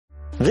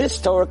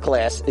This Torah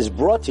class is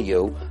brought to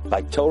you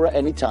by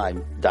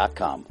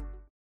TorahAnytime.com.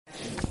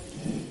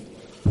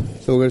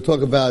 So we're going to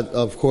talk about,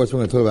 of course,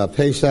 we're going to talk about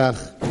Pesach.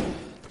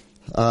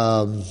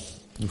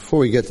 Before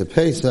we get to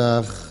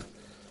Pesach,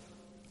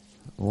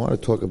 I want to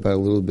talk about a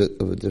little bit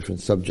of a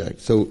different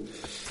subject. So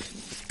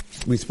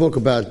we spoke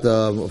about,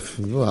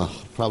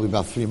 probably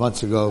about 3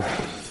 months ago,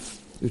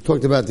 we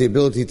talked about the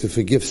ability to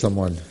forgive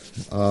someone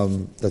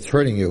that's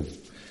hurting you.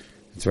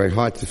 It's very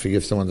hard to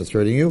forgive someone that's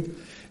hurting you.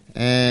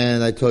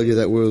 And I told you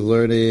that we're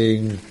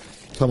learning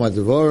Tamad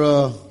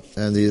Devora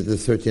and the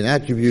 13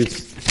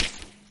 attributes,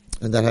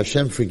 and that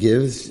Hashem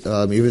forgives,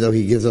 even though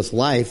He gives us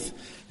life,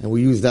 and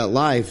we use that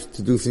life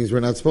to do things we're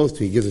not supposed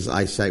to. He gives us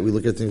eyesight, we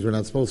look at things we're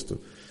not supposed to.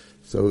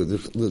 So the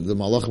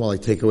Malachim will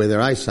take away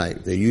their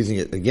eyesight. They're using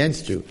it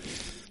against you.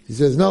 He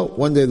says, no,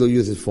 one day they'll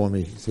use it for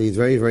me. So He's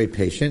very, very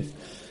patient.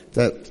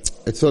 That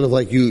it's sort of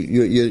like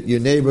your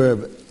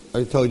neighbor,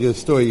 I told you a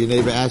story, your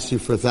neighbor asks you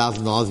for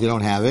 $1,000, you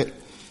don't have it.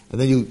 And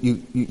then you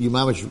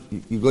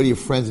go to your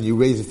friends and you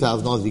raise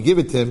 $1,000, you give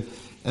it to him,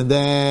 and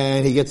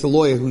then he gets a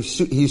lawyer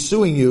he's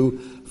suing you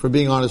for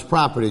being on his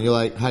property. And you're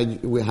like,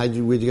 where'd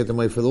you get the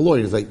money for the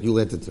lawyer? He's like, you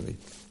lent it to me.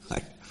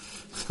 Like,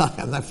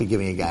 I'm not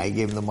forgiving a guy. I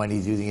gave him the money,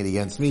 he's using it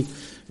against me.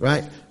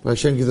 Right? But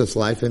Hashem gives us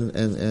life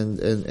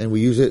and we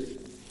use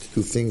it to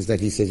do things that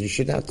He says you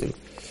should not do.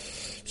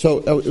 So,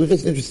 it was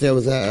just interesting. I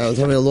was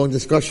having a long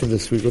discussion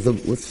this week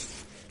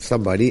with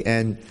somebody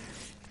and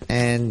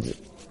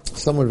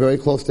someone very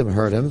close to him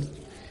hurt him,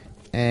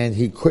 and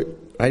he quit.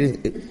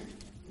 It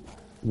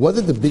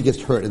wasn't the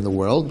biggest hurt in the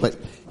world, but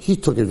he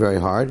took it very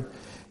hard,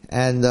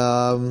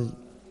 and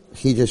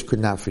he just could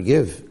not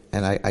forgive.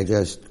 And I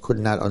just could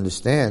not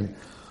understand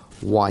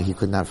why he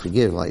could not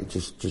forgive. Like,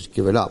 just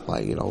give it up.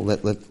 Like,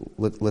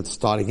 let's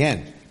start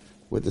again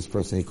with this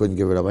person. He couldn't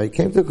give it up. I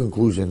came to the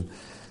conclusion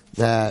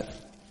that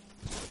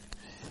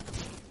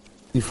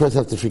you first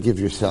have to forgive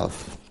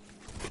yourself.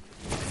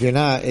 If you're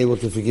not able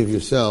to forgive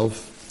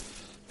yourself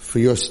for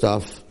your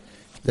stuff,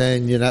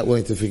 then you're not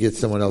willing to forgive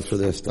someone else for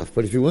their stuff.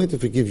 But if you're willing to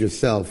forgive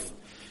yourself,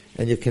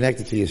 and you're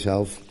connected to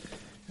yourself,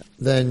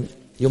 then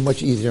you're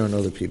much easier on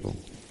other people.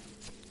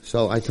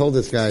 So I told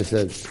this guy, I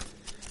said,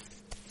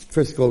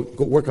 first go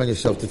work on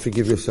yourself to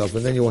forgive yourself,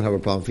 and then you won't have a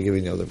problem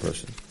forgiving the other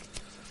person.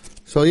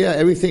 So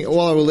yeah, all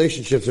our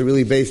relationships are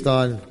really based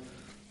on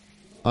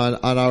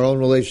our own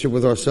relationship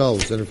with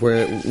ourselves. And if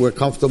we're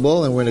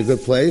comfortable and we're in a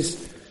good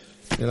place,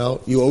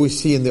 you always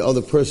see in the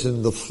other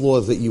person the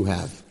flaws that you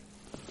have.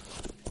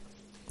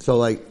 So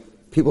like,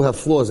 people have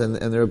flaws and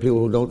there are people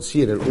who don't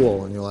see it at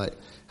all, and you're like,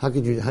 how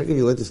could you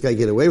let this guy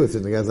get away with it?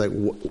 And the guy's like,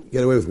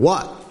 get away with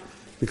what?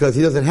 Because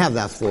he doesn't have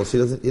that flaw, so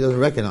he doesn't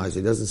recognize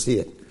it, he doesn't see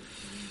it.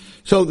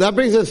 So that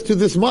brings us to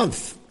this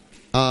month.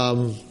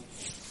 The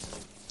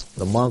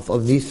month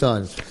of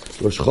Nisan.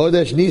 Rosh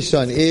Chodesh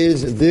Nisan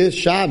is this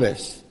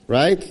Shabbos,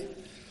 right?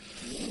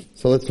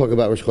 So let's talk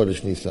about Rosh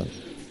Chodesh Nisan.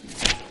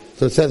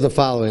 So it says the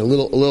following, a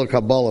little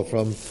Kabbalah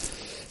from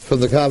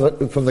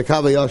the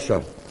Kava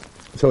Yasha.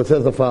 So it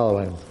says the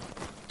following.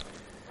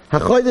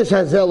 HaChodesh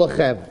Hazel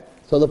Lachem.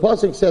 So the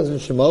Pasuk says in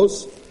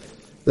Shemos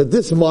that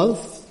this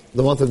month,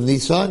 the month of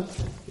Nisan,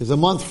 is a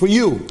month for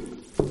you.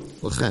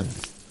 Lachem.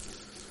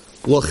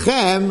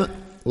 Lachem,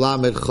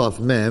 Lamed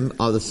Chaf Mem,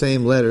 are the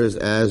same letters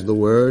as the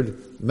word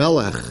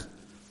Melech.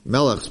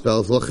 Melech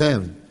spells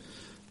Lachem.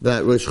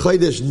 That Rosh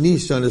Chodesh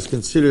Nisan is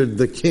considered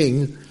the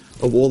king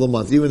of all the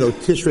months. Even though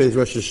Tishrei is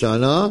Rosh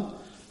Hashanah,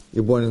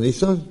 you're born in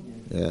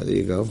Nisan? Yeah, there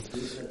you go.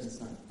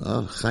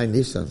 Chai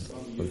Nisan.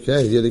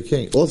 Okay, you're the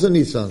king. Also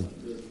Nisan.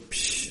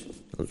 Psh,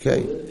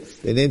 okay.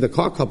 They named a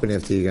car company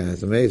after you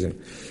guys. Amazing.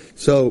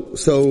 So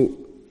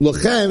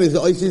Lachem is the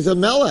Oisis of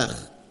Melech.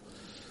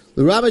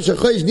 The Ramesh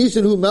HaChodesh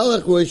Nisan Hu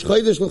Melech Rosh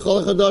Chodesh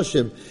L'chol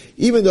HaChadoshim.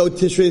 Even though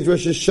Tishrei is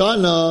Rosh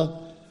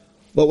Hashanah,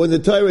 but when the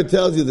Torah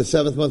tells you the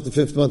 7th month, the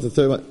 5th month, the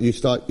 3rd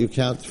month, you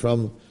count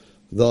from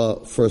the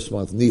first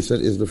month.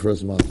 Nisan is the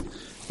first month.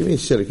 Give me a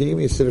sitter. Can you give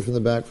me a sitter from the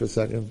back for a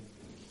second?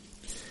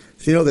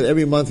 So you know that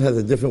every month has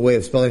a different way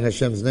of spelling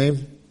Hashem's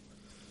name?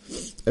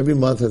 Every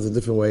month has a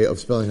different way of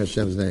spelling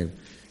Hashem's name.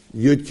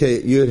 Yud, He,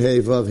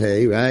 Vav,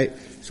 He, right?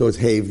 So it's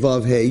He,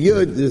 Vav, He,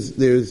 Yud.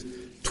 There's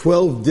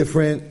 12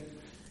 different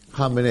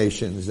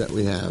combinations that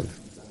we have.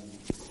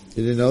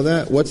 You didn't know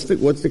that? What's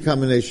the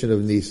combination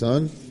of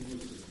Nisan?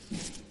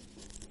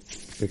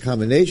 The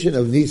combination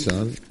of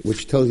Nisan,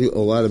 which tells you a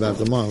lot about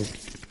the month,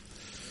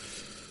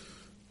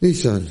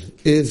 Nisan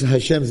is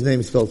Hashem's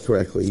name spelled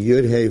correctly.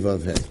 Yud, He,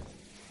 Vav, He.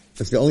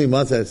 That's the only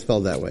month that it's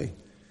spelled that way.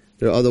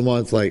 There are other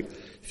months like,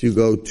 if you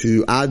go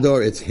to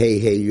Adar, it's He,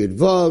 He, Yud,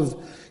 Vav.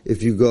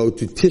 If you go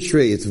to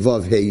Tishrei, it's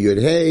Vav, He, Yud,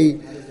 He.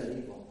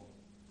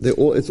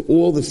 It's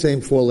all the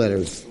same 4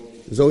 letters.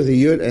 There's always a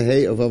Yud, a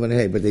He, a Vav, and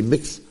a He, but they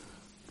mix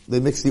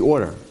the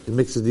order. It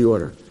mixes the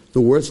order.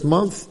 The worst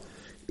month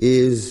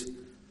is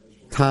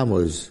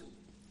Tammuz.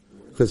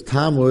 Because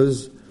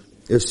Tammuz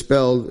is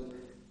spelled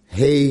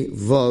He,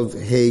 Vav,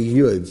 He,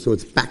 Yud. So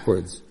it's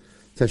backwards.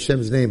 It's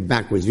Hashem's name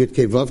backwards. Yud,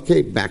 Ke, Vav,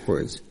 Ke,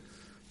 backwards.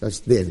 That's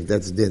din.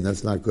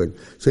 That's not good.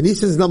 So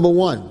Nisan's number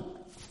 1.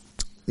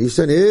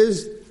 Nisan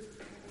is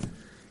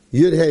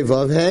Yud Hey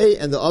Vav Hey,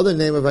 and the other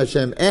name of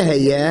Hashem,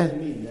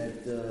 Eheyeh.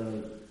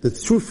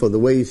 That's truthful, the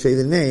way you say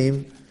the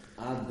name.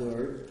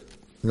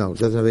 No, it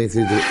doesn't have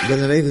anything to do. It doesn't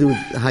have anything to do with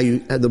how you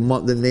had the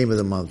name of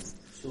the month.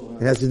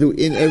 It has to do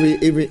in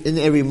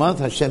every month.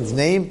 Hashem's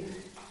name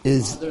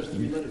is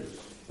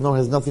no, it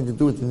has nothing to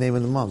do with the name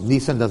of the month.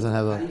 Nisan doesn't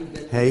have a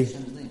hey.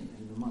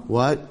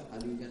 What?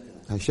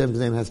 Hashem's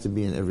name has to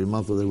be in every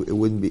month, or it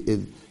wouldn't be.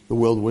 The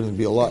world wouldn't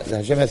be a lot.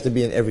 Hashem has to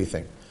be in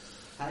everything.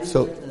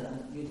 So,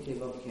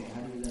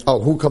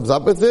 who comes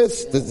up with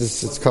this?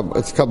 It's Kabbalah.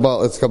 It's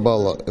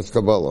Kabbalah. It's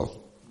Kabbalah.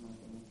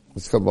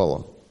 It's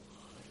Kabbalah.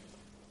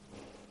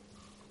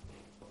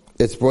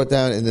 It's brought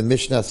down in the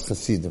Mishnah's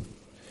Chassidim.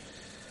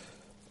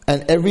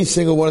 And every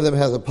single one of them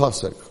has a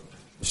pasuk.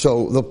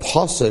 So the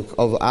pasuk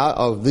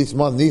of this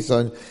month,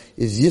 Nisan,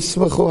 is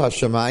Yismachu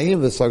Hashemayim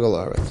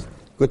v'Sagal Aretz.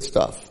 Good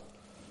stuff.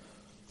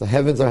 The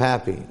heavens are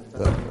happy.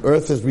 The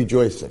earth is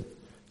rejoicing.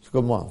 It's a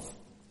good month.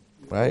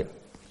 Right?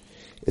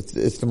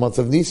 It's the month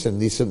of Nisan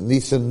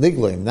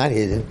Niglim,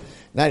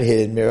 not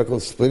hidden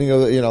miracles, splitting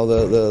of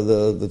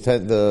the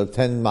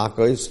 10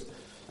 Makkos.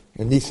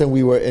 In Nisan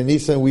we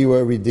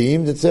were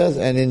redeemed, it says,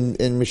 and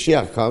in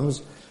Mashiach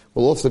comes,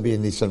 we'll also be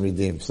in Nisan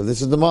redeemed. So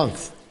this is the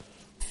month,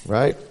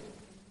 right?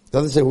 It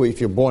doesn't say if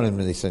you're born in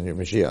Nisan, you're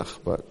Mashiach,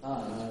 but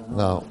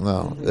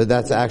no.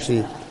 That's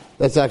actually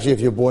if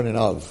you're born in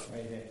Av.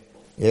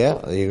 Yeah,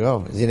 there you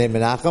go. Is your name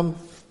Menachem?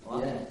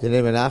 Is your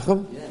name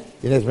Menachem? Yeah.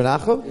 Your name is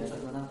Menachem?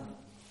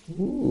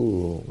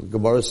 Ooh,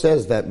 Gemara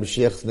says that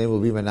Mashiach's name will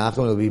be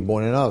Menachem, he'll be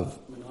born in Av.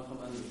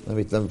 Let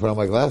me put on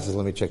my glasses,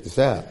 let me check this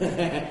out.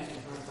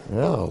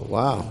 Oh,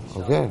 wow.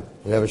 Okay.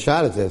 We have a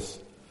shot at this.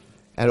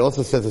 And it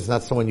also says it's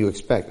not someone you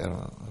expect. I don't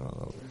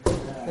know.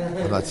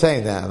 I'm not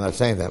saying that,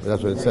 but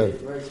that's what it says.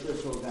 Very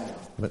spiritual guy.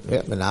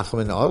 Yeah,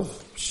 Menachem in Av?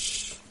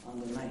 On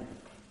the 9th.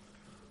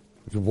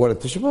 You born at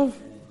Tisha B'Av?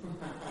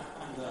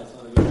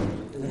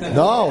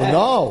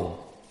 No.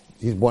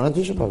 He's born on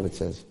Tisha B'Av, it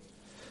says.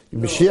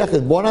 Mashiach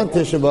is born on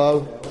Tisha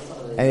B'Av,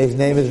 and his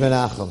name is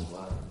Menachem.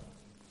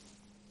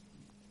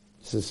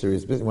 This is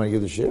serious business. You want to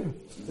give the share?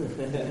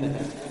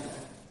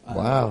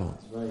 Wow.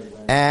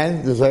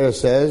 And the Zohar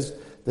says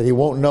that he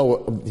won't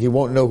know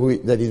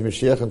that he's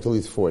Mashiach until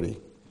he's 40.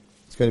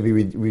 It's going to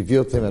be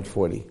revealed to him at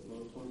 40.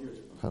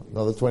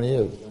 Another 20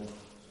 years.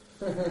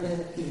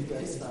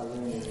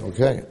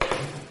 Okay.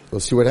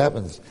 We'll see what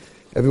happens.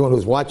 Everyone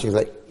who's watching is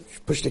like,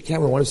 push the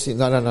camera, I want to see.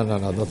 No,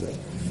 nothing.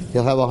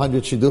 He'll have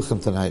 100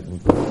 shidduchim tonight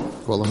and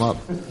call him up.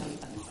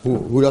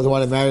 Who doesn't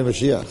want to marry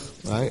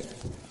Mashiach, right?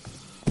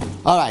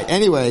 All right.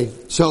 Anyway,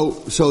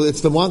 so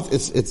it's the month.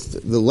 It's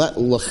the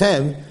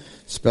Lechem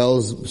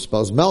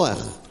spells Melech.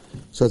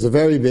 So it's a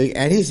very big.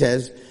 And he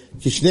says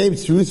Kishnei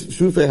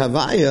Shrufei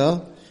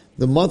Havaya.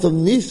 The month of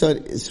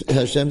Nisan is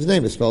Hashem's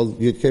name. It's spelled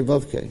Yud Kei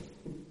Vav Kei.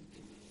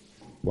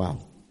 Wow.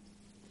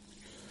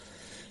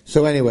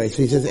 So anyway,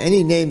 so he says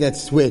any name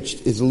that's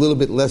switched is a little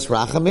bit less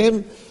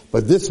Rachamim,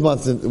 but this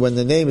month when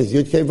the name is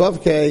Yud Kei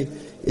Vav Kei,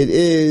 it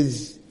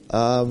is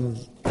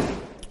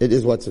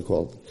what's it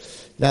called?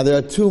 Now there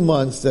are 2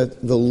 months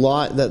that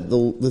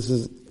this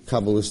is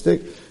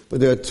Kabbalistic, but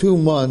there are 2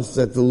 months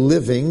that the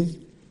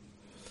living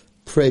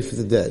pray for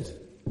the dead.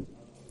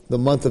 The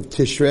month of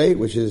Tishrei,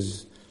 which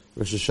is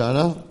Rosh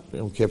Hashanah,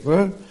 Yom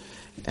Kippur,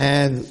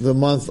 and the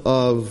month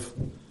of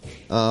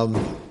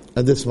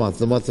this month,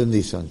 the month of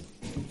Nisan.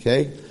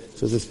 Okay,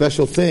 so it's a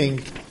special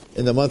thing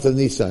in the month of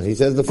Nisan. He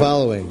says the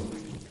following.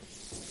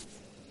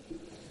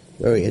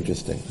 Very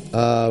interesting.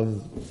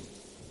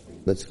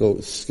 Let's go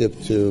skip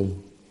to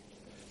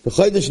the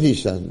Chodesh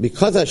Nisan,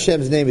 because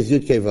Hashem's name is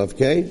Yud Kei Vav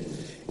Kei,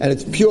 and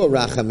it's pure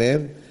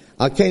Rachamim.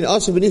 Alkein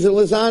also b'Nisan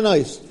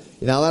l'Zanos.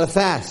 You're not allowed to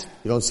fast.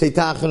 You don't say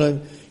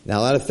Tachanun. You're not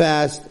allowed to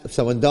fast. If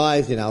someone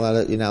dies, you're not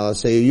allowed to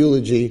say a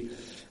eulogy.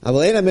 But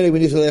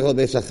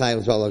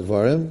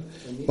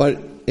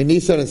in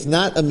Nisan, it's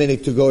not a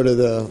minute to go to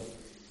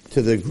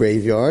the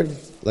graveyard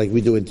like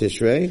we do in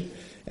Tishrei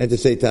and to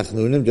say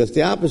Tachnunim. Just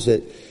the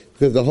opposite,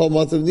 because the whole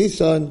month of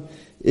Nisan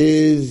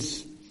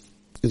is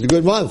a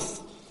good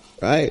month,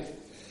 right?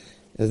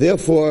 And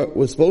therefore,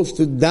 we're supposed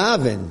to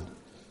daven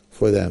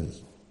for them.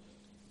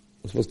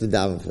 We're supposed to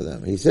daven for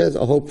them. He says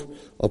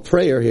a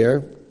prayer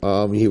here.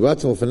 The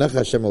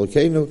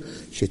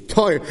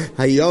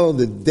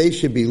day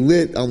should be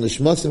lit on the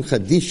Shmasim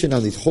Chadishin,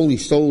 on these holy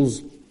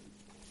souls.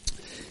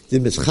 The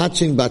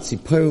Mischachim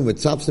Batziparim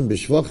Mitzapsim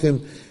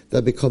B'Shvachim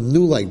that become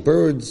new like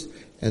birds,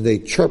 and they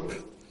chirp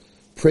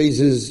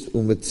praises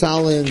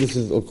Umitzalin. This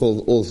is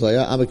called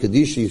Olzaya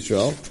Amakadish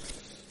Yisrael.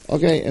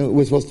 Okay, and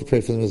we're supposed to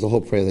pray for them. There's a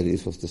whole prayer that he's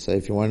supposed to say.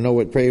 If you want to know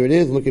what prayer it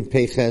is, look at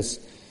Peiches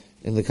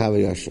in the Kav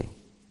Yashar.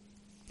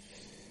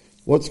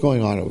 What's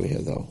going on over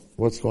here, though?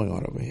 What's going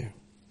on over here?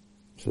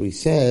 So he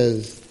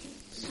says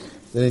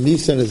that in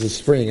Nisan is the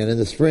spring, and in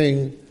the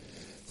spring,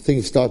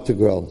 things start to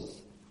grow.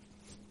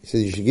 He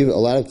says you should give a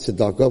lot of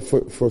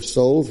tzedakah for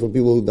souls, for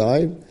people who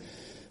died.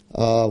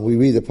 We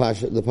read the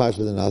Pasha of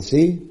the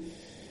Nasi,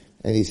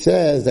 and he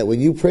says that when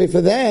you pray for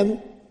them,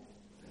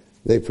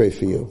 they pray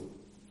for you.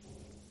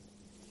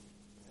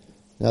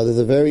 Now there's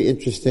a very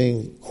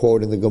interesting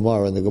quote in the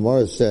Gemara, and the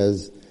Gemara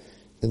says,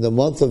 in the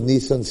month of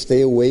Nisan, stay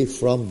away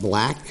from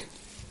black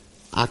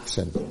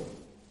oxen.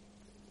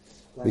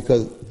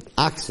 Because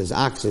oxes,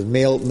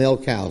 male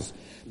cows.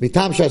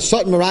 Mitam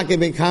shasat merake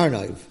ben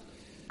karnaiv.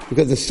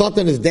 Because the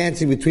Satan is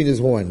dancing between his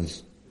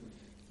horns.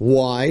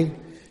 Why?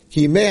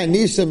 In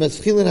Nisan,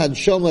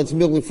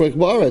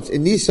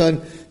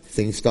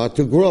 things start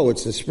to grow.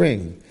 It's the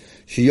spring.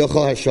 And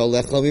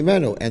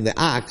the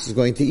ox is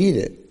going to eat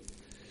it.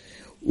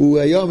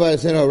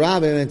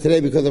 And today,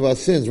 because of our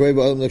sins,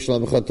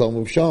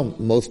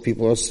 most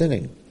people are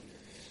sinning.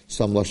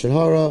 Some lashon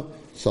hara,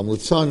 some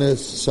litzanis,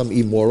 some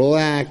immoral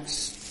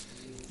acts,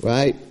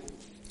 right?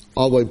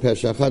 Avoid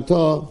Pesach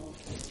hatah.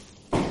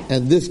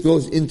 And this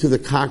goes into the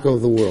kaka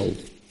of the world.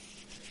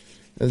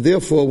 And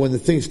therefore, when the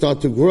things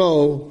start to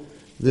grow,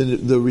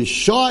 the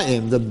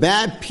Rishaim, the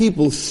bad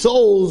people's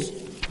souls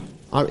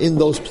are in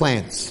those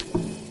plants.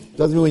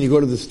 Doesn't mean when you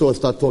go to the store,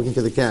 start talking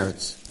to the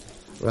carrots.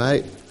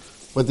 Right?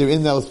 But they're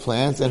in those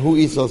plants, and who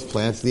eats those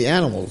plants? The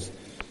animals.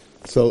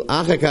 So,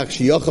 when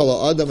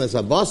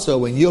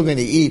you're going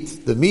to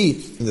eat the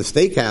meat in the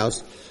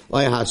steakhouse,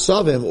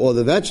 or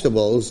the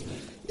vegetables,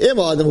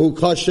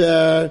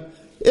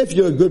 if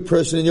you're a good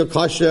person and you're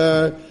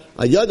kosher,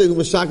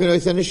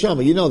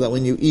 you know that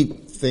when you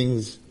eat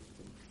things,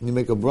 and you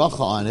make a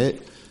bracha on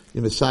it,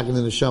 you're misakin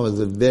the neshama.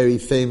 There's a very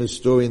famous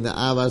story in the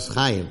Avas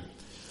Chaim,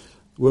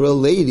 where a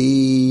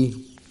lady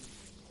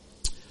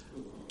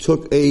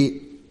took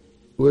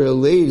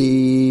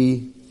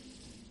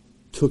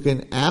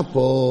an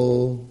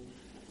apple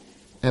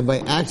and by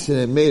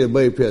accident made a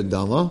bayir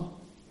dama,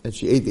 and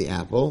she ate the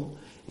apple.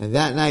 And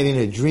that night in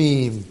a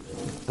dream,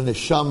 a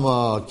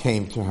neshama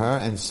came to her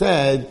and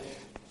said,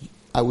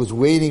 I was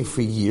waiting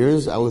for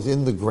years. I was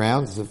in the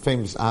ground. It's a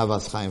famous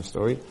Avas Chaim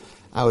story.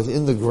 I was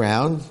in the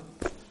ground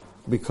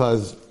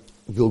because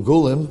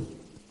Gilgulim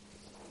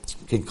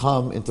can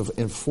come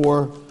in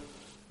 4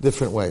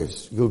 different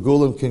ways.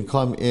 Gilgulim can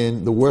come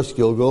in, the worst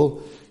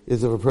Gilgul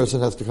is if a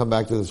person has to come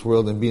back to this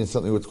world and be in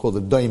something what's called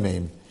a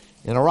daimim,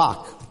 in a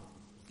rock.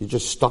 You're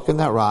just stuck in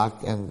that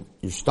rock and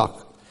you're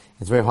stuck.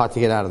 It's very hard to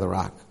get out of the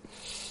rock.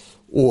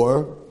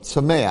 Or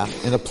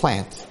sameach, in a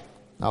plant.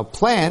 Now a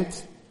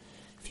plant,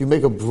 if you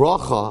make a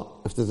bracha,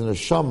 if there's a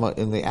neshama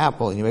in the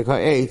apple and you make her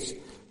eitz,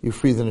 you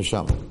free the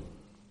neshama.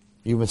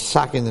 You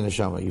masakin the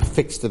neshama. You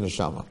fix the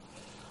neshama.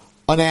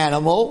 An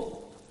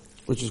animal,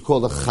 which is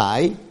called a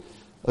chai,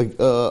 a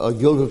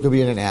gilgal could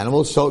be in an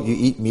animal, so you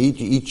eat meat,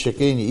 you eat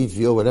chicken, you eat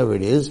veal, whatever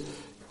it is,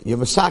 you're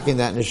masakin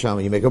that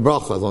neshama. You make a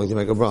bracha, as long as you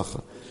make a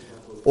bracha.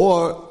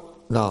 Or,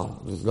 no,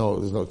 there's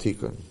no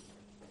tikkun.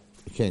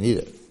 You can't eat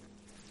it.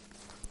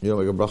 You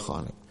don't make a bracha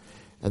on it.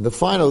 And the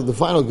final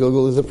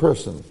gilgal is a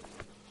person.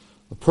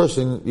 A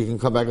person, you can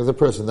come back as a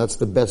person. That's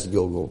the best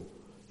gilgal.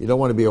 You don't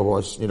want to be a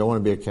horse. You don't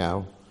want to be a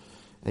cow.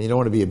 And you don't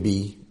want to be a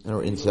bee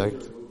or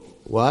insect.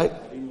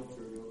 What?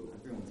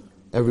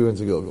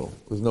 Everyone's a gilgal.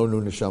 There's no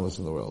new neshamas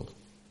in the world.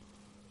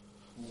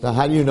 Now,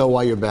 how do you know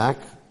why you're back?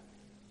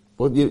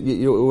 What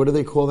do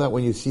they call that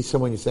when you see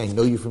someone, you say, I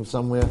know you from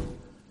somewhere?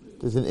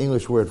 There's an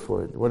English word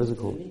for it. What is it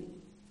called?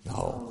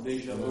 No.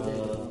 Deja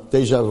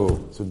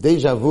vu. So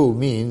deja vu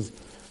means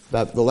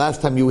that the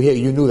last time you were here,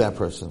 you knew that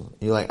person.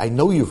 You're like, I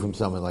know you from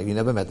someone, like you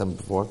never met them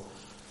before.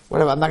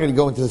 Whatever, I'm not going to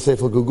go into the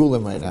Sefer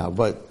Gugulim right now,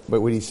 but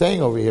what he's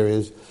saying over here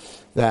is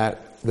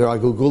that there are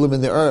Gugulim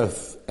in the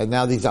earth, and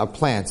now these are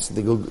plants.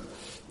 You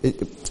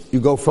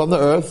go from the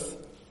earth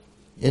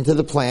into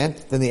the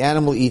plant, then the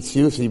animal eats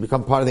you, so you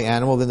become part of the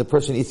animal, then the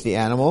person eats the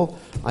animal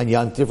on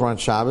Yantif or on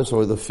Shabbos,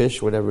 or the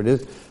fish, whatever it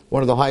is.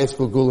 One of the highest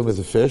Gugulim is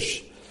a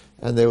fish.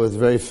 And there was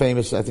very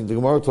famous, I think the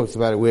Gemara talks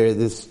about it, where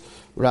this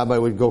rabbi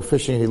would go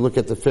fishing, he'd look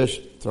at the fish,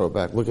 throw it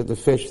back, look at the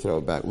fish, throw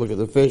it back, look at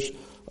the fish,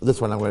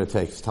 this one I'm going to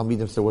take.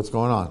 Talmidim said, what's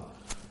going on?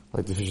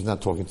 Like the fish is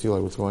not talking to you,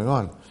 like what's going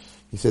on?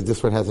 He said,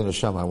 this one has an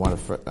neshama,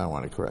 I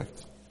want to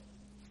correct.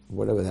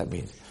 Whatever that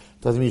means.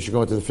 Doesn't mean you should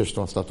go into the fish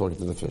store and start talking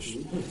to the fish.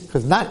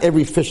 Because not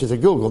every fish is a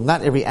gilgul,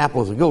 not every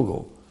apple is a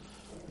gilgul.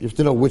 You have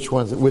to know which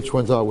ones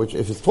are which.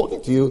 If it's talking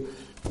to you,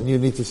 then you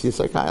need to see a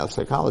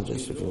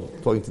psychologist. If you're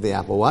talking to the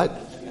apple, what?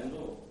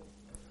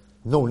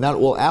 No, not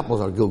all apples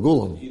are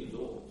gilgulim.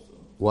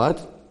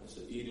 What?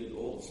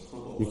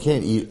 You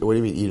can't eat, what do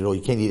you mean eat it all?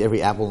 You can't eat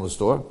every apple in the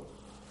store?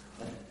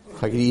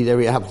 I can eat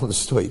every apple in the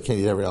store. You can't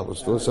eat every apple in the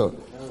store. So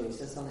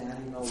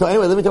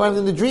anyway, let me tell you what happened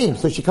in the dream.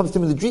 So she comes to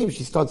me in the dream,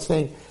 she starts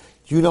saying,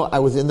 do you know I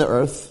was in the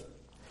earth,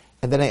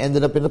 and then I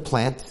ended up in a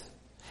plant,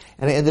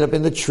 and I ended up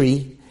in the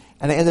tree,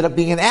 and I ended up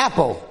being an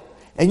apple,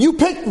 and you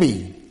picked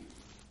me.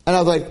 And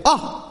I was like,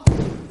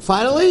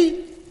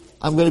 finally,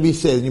 I'm going to be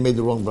saved. And you made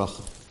the wrong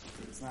bracha.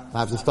 I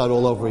have to start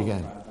all over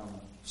again.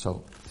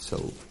 So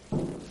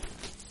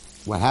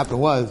what happened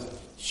was,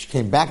 she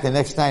came back the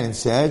next night and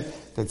said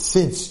that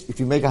since if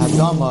you make a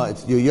hadama,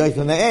 it's your yoich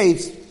and the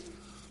eitz,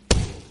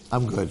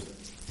 I'm good.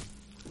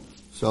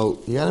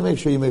 So you got to make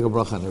sure you make a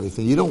bracha on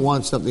everything. You don't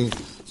want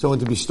someone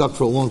to be stuck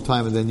for a long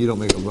time and then you don't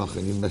make a bracha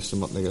and you mess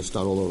them up and they got to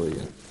start all over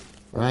again.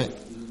 Right?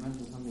 You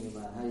mentioned something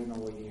about how you know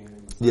what you're here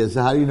for. Yeah,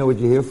 so how do you know what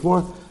you're here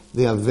for?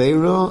 the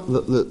Avera,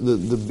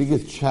 the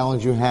biggest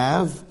challenge you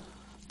have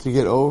to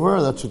get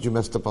over, that's what you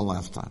messed up on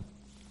last time.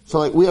 So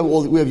like, we have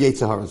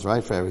Yetzer Haras,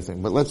 right, for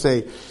everything. But let's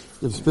say,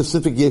 the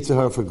specific Yetzer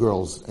Hara for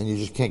girls, and you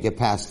just can't get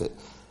past it.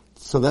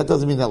 So that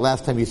doesn't mean that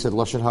last time you said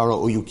Lashon Hara,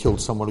 or you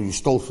killed someone, or you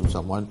stole from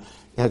someone,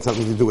 it had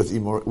something to do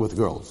with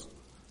girls.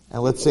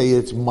 And let's say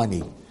it's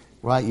money,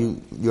 right?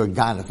 You're a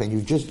ganef, and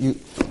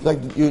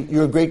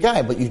you're a great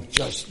guy, but you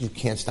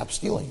can't stop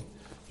stealing.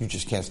 You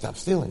just can't stop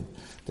stealing.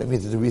 That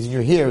means that the reason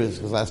you're here is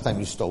because last time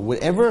you stole.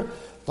 Whatever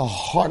the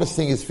hardest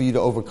thing is for you to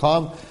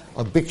overcome,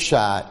 a big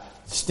shot,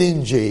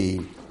 stingy,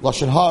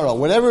 Lashon Hara,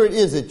 whatever it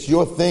is, it's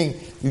your thing.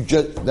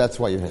 That's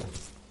why you're here.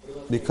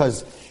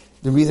 Because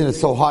the reason it's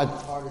so hard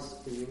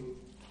Hardest for you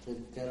to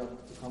get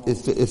up to come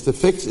is to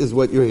fix is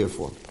what you're here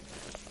for.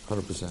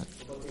 100%.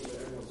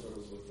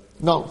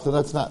 No, so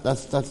that's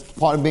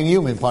part of being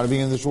human, part of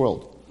being in this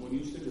world. When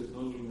you say there's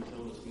no new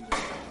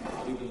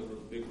neshamas, even the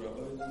big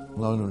rabbis?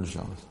 No new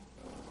neshamas.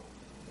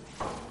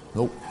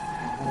 Nope.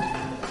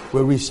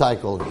 We're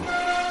recycling.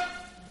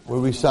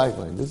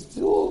 This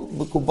is all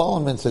the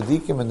Kubbalim and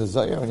Tzaddikim and the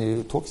Zayar, and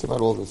he talks about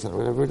all this and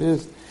whatever it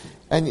is.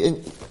 And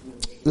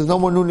there's no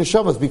more new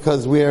neshamas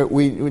because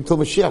until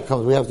Mashiach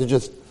comes, we have to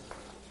just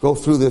go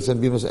through this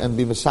and be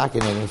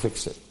masakin and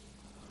fix it.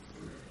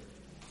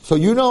 So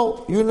you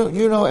know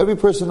every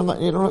person.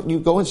 You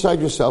go inside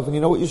yourself and you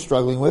know what you're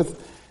struggling with.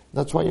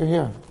 That's why you're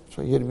here. That's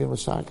why you're here to be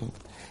masakin.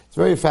 It's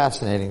very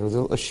fascinating. It was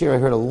a shir I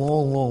heard a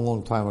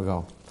long time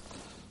ago.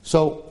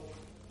 So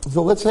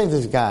let's say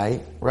this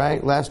guy,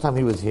 right? Last time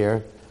he was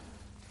here,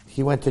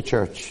 he went to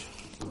church,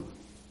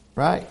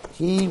 right?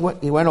 He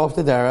went off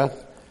the derech.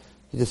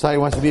 He decided he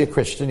wants to be a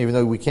Christian, even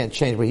though we can't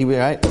change. But he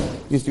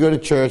used to go to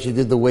church. He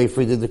did the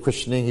wafer. He did the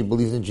Christianing. He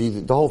believes in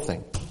Jesus. The whole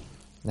thing.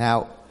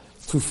 Now,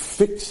 to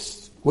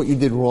fix what you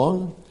did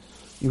wrong,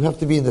 you have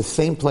to be in the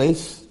same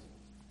place,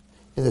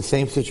 in the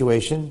same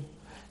situation,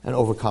 and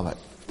overcome it.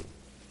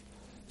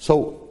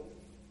 So,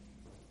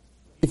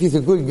 if he's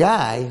a good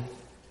guy,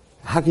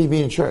 how can he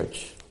be in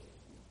church?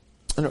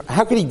 And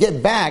how can he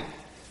get back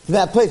to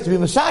that place to be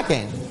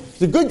masakin?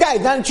 He's a good guy,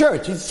 he's not in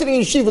church. He's sitting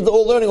in yeshiva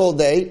learning all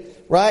day,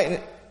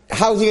 right?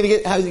 How's he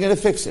going to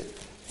fix it?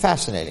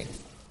 Fascinating.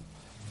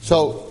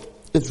 So,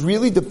 it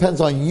really depends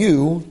on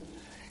you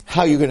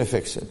how you're going to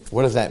fix it.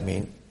 What does that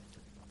mean?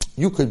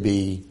 You could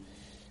be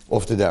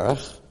off the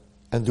derech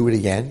and do it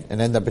again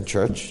and end up in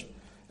church,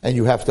 and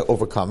you have to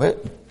overcome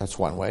it. That's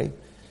one way.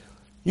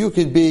 You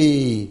could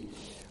be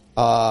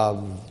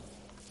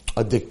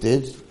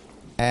addicted,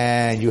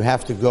 and you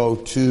have to go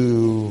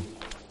to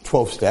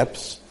 12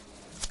 steps,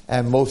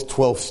 and most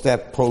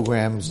 12-step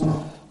programs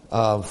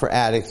for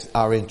addicts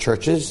are in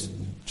churches,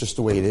 just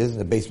the way it is, in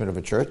the basement of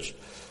a church.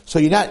 So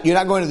you're not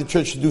going to the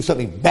church to do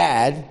something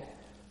bad,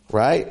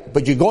 right?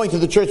 But you're going to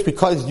the church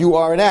because you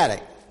are an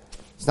addict.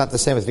 It's not the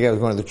same as the guy who's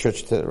going to the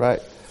church right?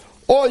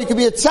 Or you could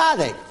be a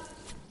tzaddik,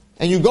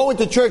 and you go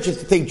into churches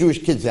to take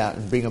Jewish kids out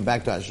and bring them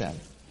back to Hashem.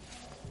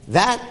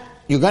 That,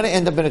 you're going to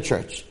end up in a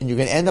church, and you're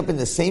going to end up in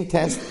the same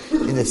test,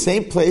 in the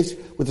same place,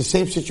 with the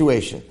same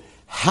situation.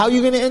 How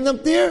you're going to end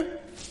up there,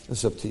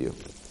 that's up to you.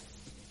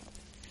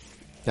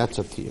 That's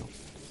up to you.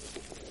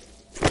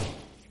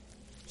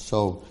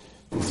 So,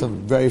 there's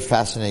some very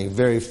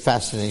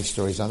fascinating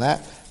stories on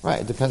that.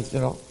 Right, it depends,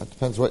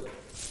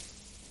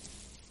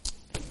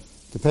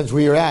 depends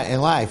where you're at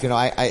in life.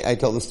 I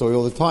tell the story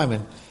all the time,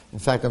 and in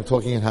fact, I'm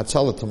talking in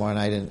Hatzalah tomorrow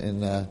night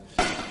in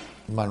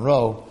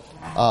Monroe.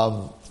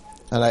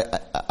 And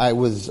I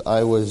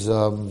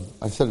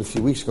said a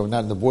few weeks ago,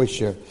 not in the boys'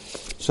 share.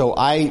 So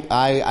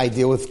I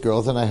deal with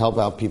girls and I help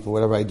out people.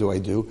 Whatever I do.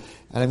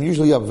 And I'm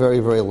usually up very,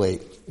 very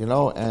late,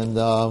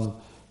 and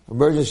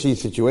emergency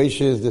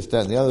situations, this,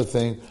 that, and the other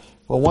thing.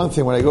 Well, one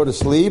thing, when I go to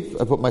sleep,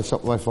 I put my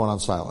phone on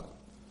silent.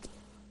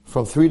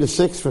 From 3 to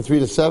 6, from 3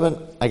 to 7,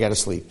 I gotta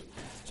sleep.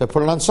 So I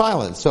put it on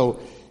silent. So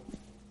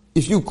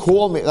if you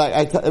call me,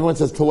 everyone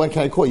says, till when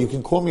can I call you? You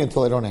can call me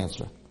until I don't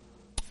answer.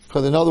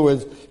 Because in other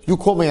words, if you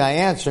call me and I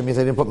answer, it means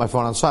I didn't put my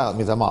phone on silent, it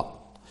means I'm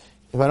up.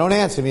 If I don't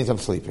answer, it means I'm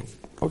sleeping.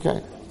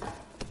 Okay.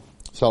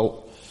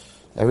 So,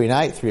 every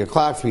night, 3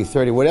 o'clock,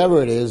 3:30,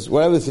 whatever it is,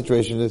 whatever the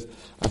situation is,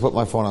 I put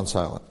my phone on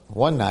silent.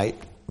 One night,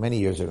 many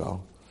years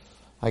ago,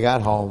 I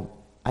got home,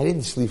 I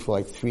didn't sleep for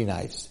like 3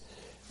 nights.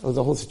 It was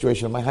the whole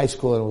situation in my high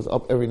school, and it was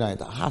up every night,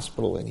 the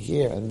hospital, and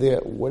here, and there,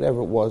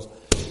 whatever it was.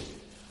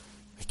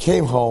 I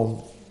came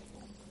home,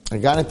 I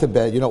got into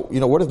bed.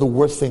 What is the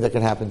worst thing that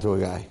can happen to a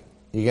guy?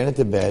 You get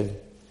into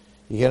bed,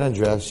 you get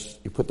undressed,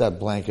 you put that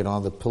blanket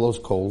on, the pillow's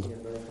cold,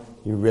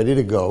 you're ready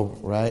to go,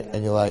 right?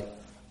 And you're like,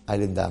 I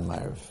didn't daven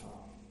Ma'ariv.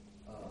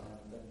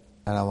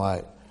 And I'm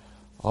like,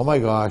 oh my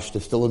gosh,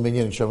 there's still a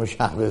minyan in Shomer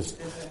Shabbos,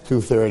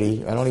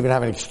 2:30. I don't even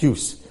have an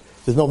excuse.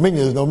 There's no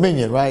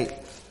minyan, right?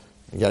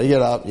 You gotta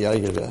get up, you gotta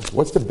get dressed.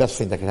 What's the best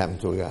thing that can happen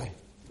to a guy?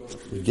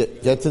 He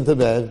gets into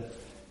bed,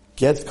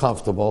 gets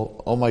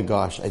comfortable, oh my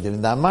gosh, I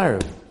didn't daven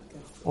Ma'ariv.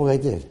 Oh, I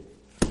did.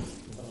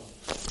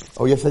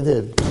 Oh, yes, I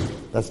did.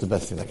 That's the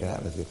best thing that can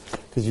happen to you.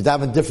 Because you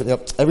daven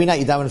different. Every night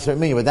you daven a certain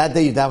minyan, but that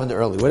day you daven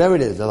early. Whatever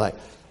it is, they're like,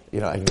 I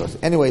can go.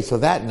 Anyway, so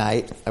that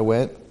night I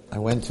went, I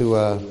went to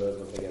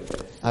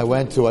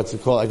what's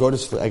it called? I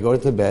go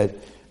to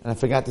bed, and I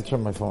forgot to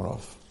turn my phone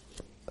off.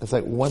 It's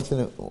like once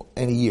in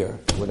a year,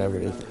 whatever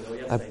it is.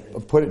 I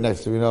put it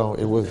next to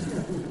it was,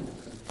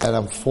 and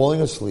I'm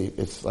falling asleep.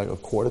 It's like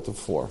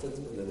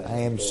 3:45. I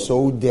am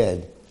so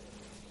dead,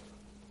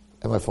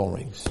 and my phone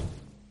rings,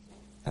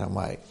 and I'm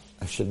like,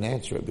 I shouldn't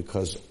answer it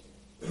because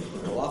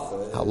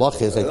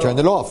halach is I turned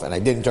it off, and I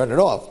didn't turn it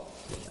off.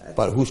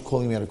 But who's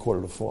calling me at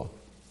 3:45?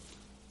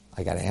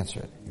 I got to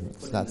answer it.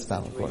 It's not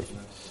 3:45.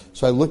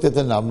 So I looked at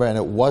the number, and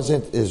it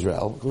wasn't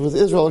Israel. If it was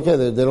Israel, okay,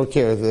 they don't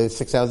care. They're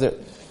 6 hours there.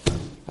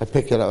 I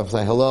picked it up. I was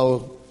like,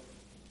 hello.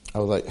 I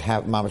was like,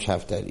 mamash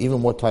half dead. Even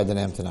more tired than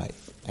I am tonight.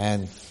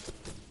 And,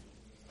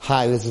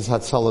 hi, this is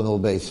Hatzalah Mill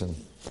Basin.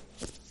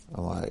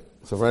 I'm like,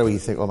 so right away you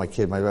think, oh, my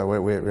kid,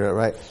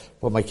 right?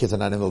 Well, my kids are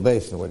not in Mill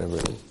Basin or whatever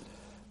it is.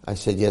 I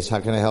said, yes, how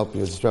can I help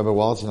you? Is this Rabbi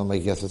Wallerstein? I'm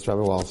like, yes, it's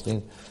Rabbi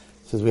Wallerstein.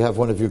 He says, we have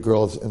one of your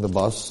girls in the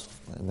bus,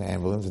 in the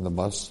ambulance, in the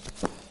bus.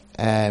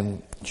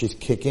 And she's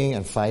kicking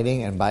and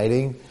fighting and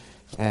biting.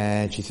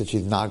 And she said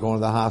she's not going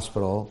to the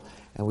hospital.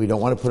 And we don't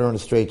want to put her in a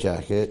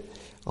straitjacket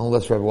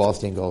unless Rabbi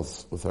Wallerstein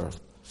goes with her.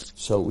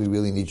 So we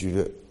really need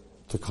you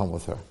to come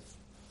with her.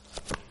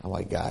 I'm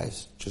like,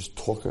 guys, just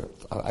talk her.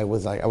 I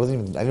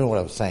didn't know what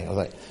I was saying. I was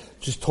like,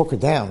 just talk her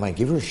down. I'm like,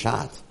 give her a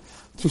shot.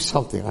 Do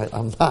something.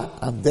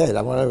 I'm dead.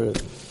 I'm whatever.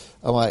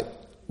 I'm like,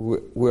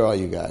 where are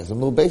you guys? The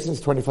Middle Basin's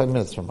 25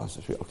 minutes from us.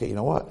 I feel, okay, you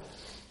know what?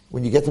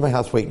 When you get to my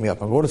house, wake me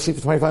up. I'm going to sleep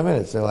for 25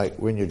 minutes. They're like,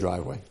 we're in your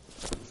driveway.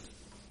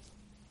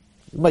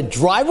 My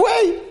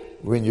driveway?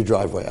 We're in your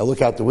driveway. I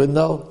look out the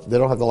window. They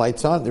don't have the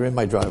lights on. They're in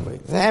my driveway.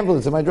 There's an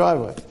ambulance in my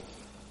driveway.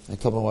 I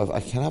told my wife,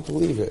 I cannot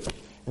believe it.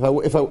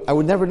 If I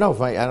would never know.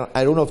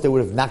 I don't know if they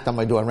would have knocked on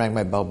my door and rang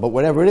my bell. But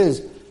whatever it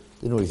is,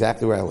 they knew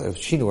exactly where I lived.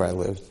 She knew where I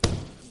lived.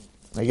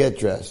 I get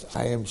dressed.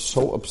 I am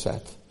so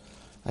upset.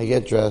 I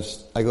get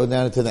dressed. I go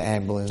down into the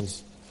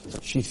ambulance.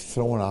 She's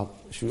throwing up.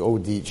 She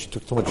OD'd. She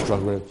took too much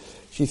drug with her.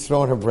 She's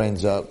throwing her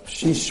brains up.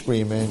 She's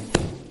screaming.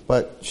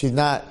 But she's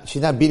not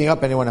beating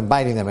up anyone and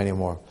biting them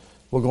anymore.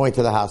 We're going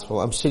to the hospital.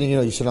 I'm sitting,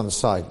 you sit on the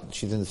side.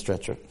 She's in the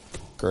stretcher.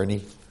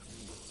 Gurney.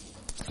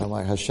 I'm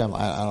like, Hashem,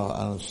 I don't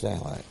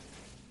understand. Like,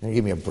 can you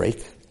give me a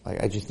break?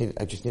 Like, I just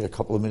need a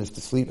couple of minutes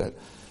to sleep.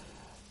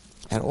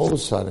 And all of a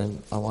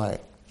sudden, I'm like,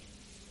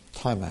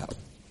 time out.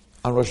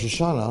 On Rosh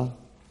Hashanah,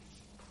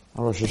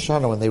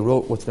 when they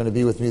wrote what's going to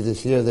be with me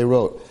this year, they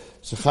wrote,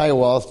 Zechariah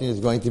Wallerstein is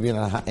going to be in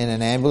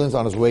an ambulance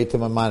on his way to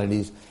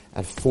Maimonides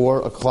at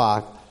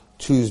 4:00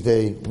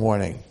 Tuesday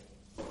morning.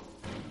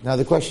 Now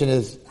the question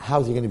is,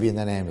 how is he going to be in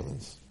that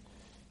ambulance?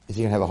 Is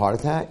he going to have a heart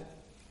attack?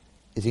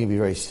 Is he going to be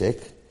very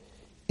sick?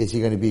 Is he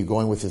going to be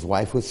going with his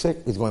wife who's sick?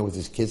 Is he going with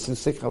his kids who's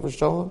sick? Or is he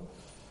going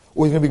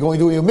to be going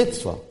doing a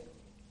mitzvah?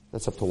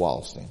 That's up to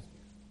Wallerstein.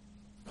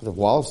 Because if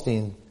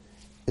Wallerstein,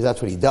 if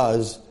that's what he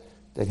does,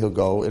 then he'll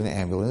go in an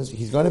ambulance.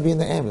 He's going to be in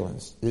the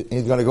ambulance.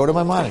 He's going to go to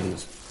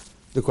Maimonides.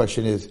 The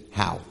question is,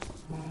 how?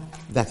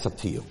 That's up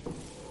to you.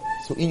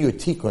 So in your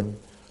tikkun,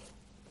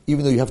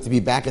 even though you have to be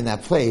back in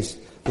that place,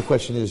 the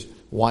question is,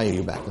 why are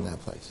you back in that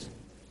place?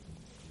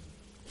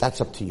 That's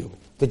up to you.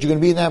 That you're going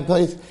to be in that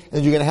place, and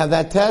that you're going to have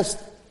that test,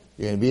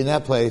 you're going to be in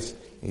that place,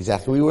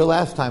 exactly where you were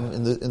last time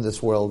in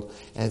this world,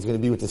 and it's going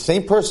to be with the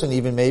same person,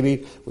 even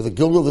maybe with a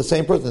gilgul of the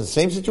same person, in the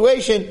same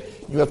situation,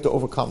 you have to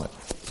overcome it.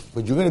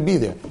 But you're going to be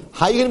there.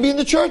 How are you going to be in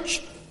the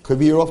church? Could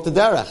be you're off the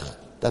derech.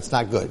 That's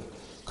not good.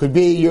 Could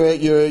be you're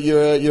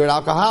an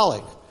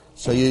alcoholic.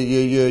 So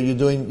you're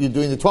doing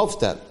the 12th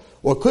step.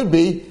 Or it could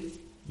be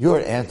you're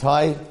an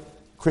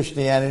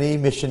anti-Christianity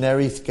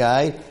missionary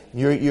guy.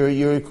 You're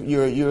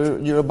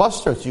a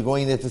buster. So you're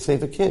going there to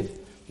save a kid.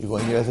 You're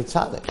going there as a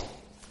tzaddik.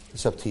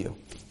 It's up to you.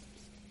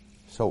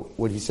 So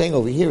what he's saying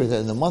over here is that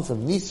in the month of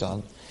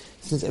Nisan,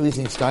 since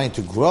everything's starting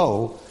to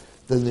grow,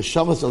 the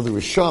neshamas of the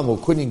Rishon who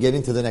couldn't get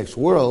into the next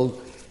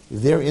world,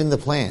 they're in the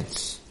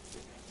plants.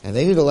 And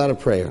they need a lot of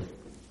prayer.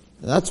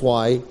 And that's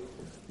why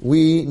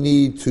we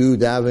need to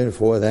daven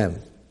for them.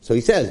 So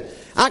he says,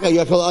 when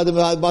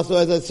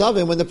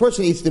the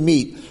person eats the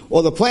meat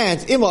or the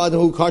plants, so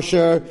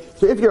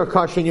if you're a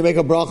kasher and you make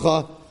a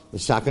bracha, you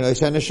saved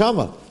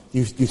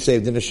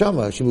the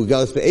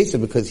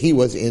neshama, because he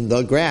was in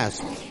the grass.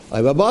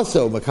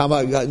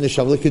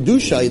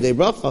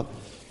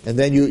 And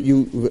then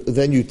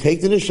you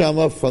take the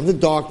neshama from the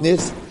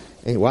darkness,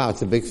 and wow,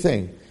 it's a big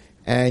thing,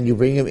 and you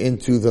bring him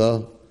into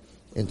the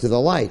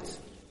light.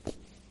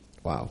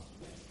 Wow.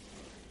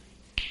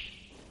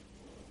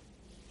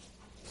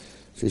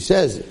 So he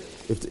says,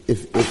 if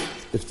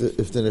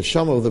the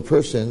neshama of the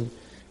person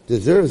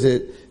deserves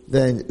it,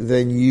 then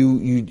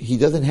he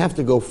doesn't have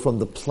to go from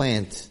the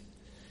plant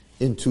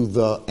into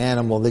the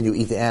animal. Then you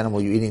eat the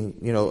animal. You're eating,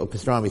 a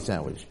pastrami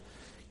sandwich.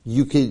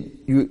 You could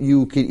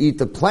eat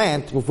the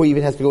plant before he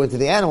even has to go into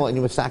the animal, and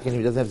you masakin him.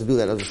 He doesn't have to do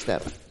that other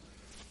step.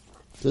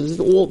 So this is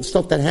all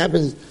stuff that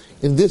happens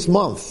in this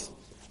month.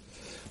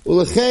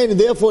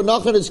 Therefore,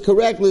 Nachman is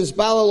correct.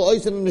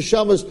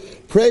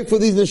 Pray for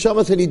these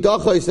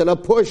neshamas that are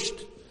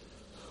pushed.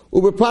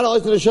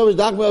 Uberprada the neshamas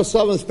dachmei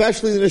osav,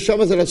 especially the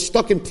neshamas that are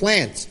stuck in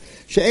plants.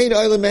 She'ein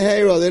oilim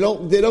mehera,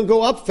 they don't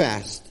go up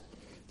fast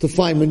to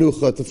find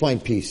menucha, to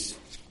find peace.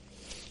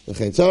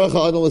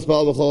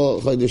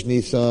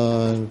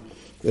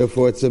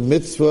 Therefore, it's a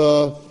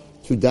mitzvah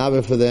to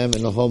daven for them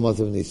in the whole month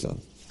of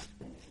Nisan.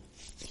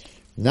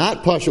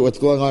 Not pasha what's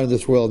going on in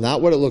this world,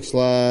 not what it looks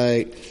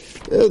like.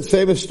 There's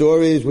famous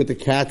stories with the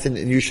cats in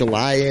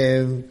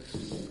Yerushalayim.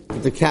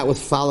 The cat was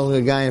following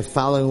a guy and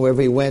following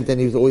wherever he went, and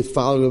he was always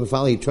following him and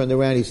following. He turned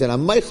around, he said,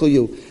 I'm Michael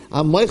you,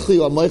 I'm Michael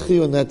you, I'm Michael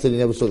you, and that's it. He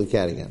never saw the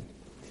cat again.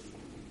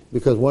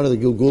 Because one of the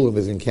Gilgulim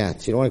is in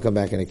cats. You don't want to come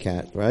back in a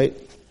cat, right?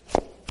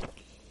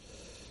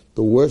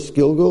 The worst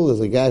Gilgul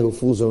is a guy who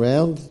fools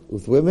around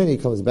with women. He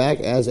comes back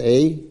as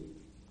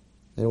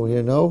anyone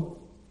here know?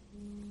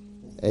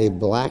 A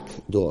black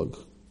dog.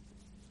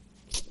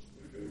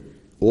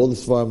 All the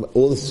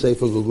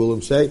Sefer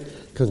Gilgulim say,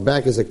 comes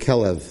back as a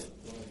Kelev.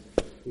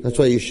 That's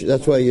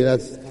why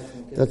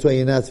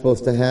you're not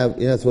supposed to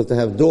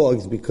have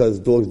dogs, because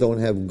dogs don't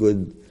have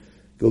good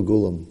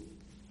Gilgulim.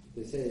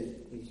 They say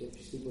if you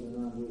sleep with a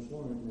non-Jewish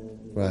woman,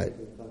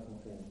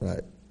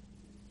 Right.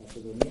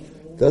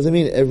 Doesn't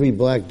mean every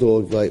black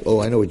dog, like, oh,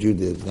 I know what you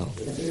did. No.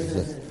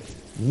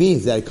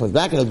 Means that it comes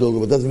back in a dog,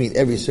 but it doesn't mean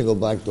every single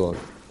black dog.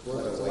 Well,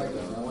 that's a white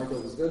dog. Now, white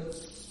dog is good?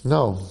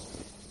 No.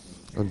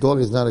 A dog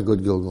is not a good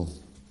Gilgul.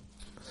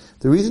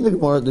 The reason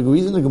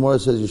the Gemara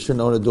says you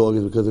shouldn't own a dog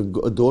is because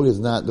a dog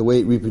is not, the way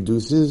it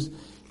reproduces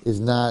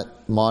is not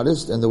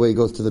modest, and the way it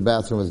goes to the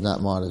bathroom is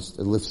not modest.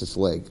 It lifts its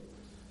leg.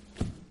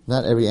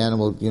 Not every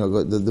animal,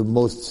 the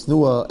most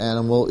snua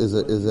animal is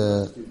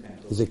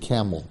a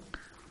camel.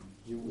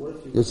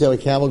 You see how a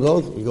camel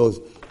goes?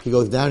 He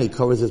goes down, he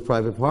covers his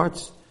private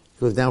parts. He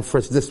goes down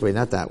first this way,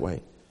 not that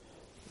way.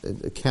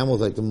 A camel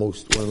is like one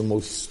of the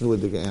most snua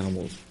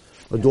animals.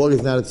 A dog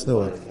is not a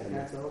snua.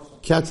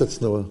 Cats are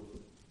snua.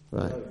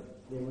 Right.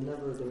 They would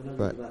never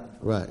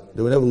Right.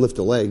 They would never lift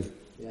a leg.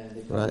 Yeah,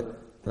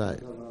 Right.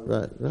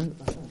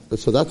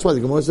 So that's why the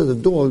Gemara says a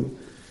dog,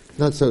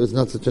 it's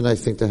not such a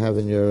nice thing to have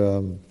in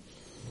your,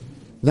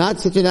 not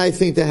such a nice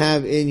thing to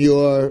have in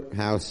your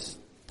house.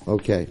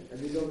 Okay.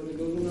 Have you go to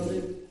Google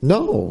nowadays?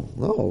 No.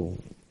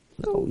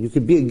 You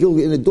could be a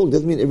Gilgul in a dog.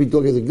 Doesn't mean every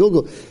dog has a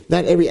Gilgul.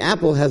 Not every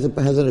apple has an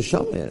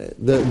neshama in it.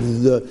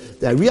 The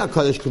Riyah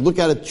Kadosh could look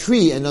at a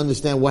tree and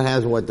understand what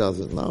has and what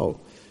doesn't. No.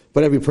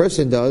 But every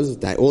person does.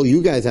 All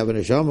you guys have a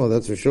neshama,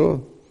 that's for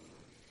sure.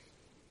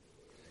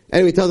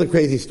 Anyway, he tells a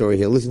crazy story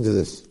here. Listen to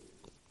this. He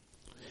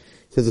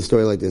says a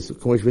story like this. He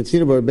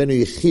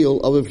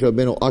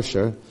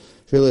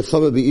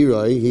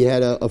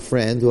had a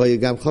friend who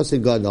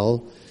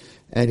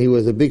and he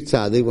was a big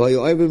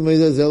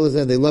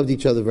tzaddik, and they loved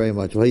each other very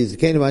much. They were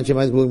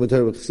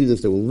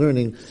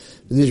learning,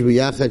 and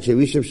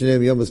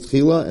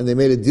they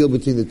made a deal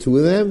between the two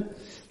of them,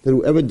 that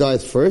whoever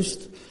dies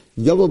first,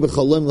 so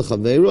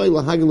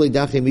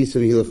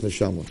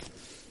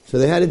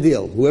they had a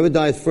deal. Whoever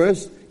dies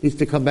first used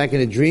to come back in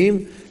a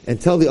dream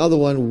and tell the other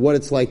one what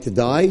it's like to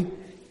die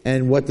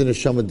and what the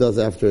neshama does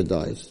after it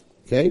dies.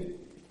 Okay?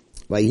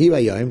 How did you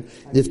have a deal like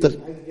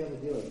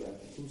that?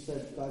 Who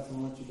said God's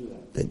going to let you do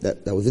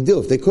that? That was the deal.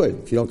 If they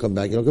could. If you don't come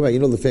back, you don't come back. You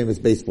know the famous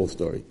baseball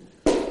story.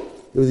 There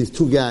were these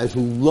two guys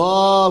who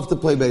loved to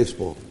play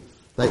baseball.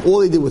 Like, all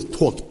they did was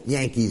talk.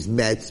 Yankees,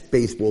 Mets,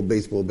 baseball.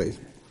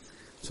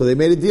 So they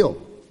made a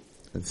deal.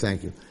 And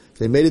thank you.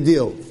 They made a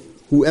deal.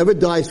 Whoever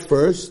dies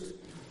first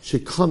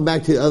should come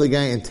back to the other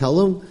guy and tell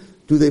him,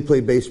 do they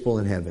play baseball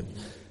in heaven?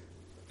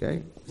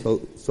 Okay?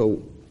 So,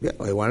 yeah,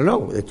 I want to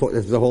know. They talk,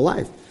 that's their whole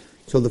life.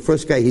 So the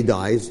first guy, he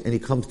dies, and he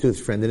comes to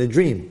his friend in a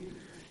dream.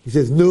 He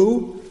says,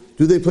 no,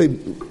 do they play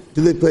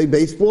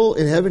baseball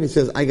in heaven? He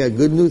says, I got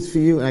good news for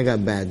you, and I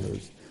got bad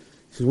news.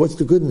 He says, what's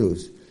the good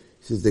news?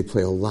 He says, they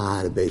play a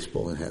lot of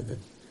baseball in heaven.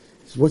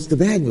 He says, what's the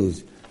bad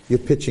news? You're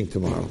pitching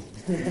tomorrow.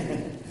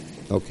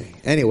 Okay.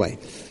 Anyway,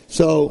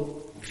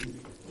 so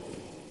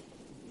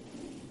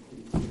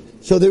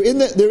they're in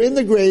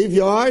the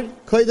graveyard.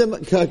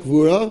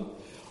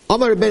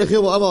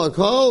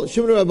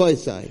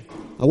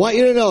 I want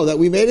you to know that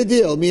we made a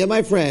deal, me and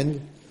my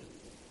friend,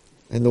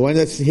 and the one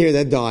that's here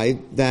that died,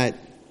 that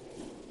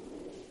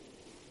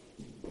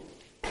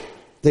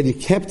he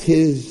kept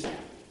his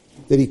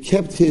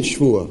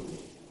shvua.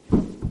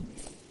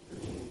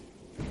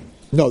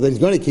 No, that he's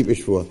going to keep his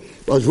shvua.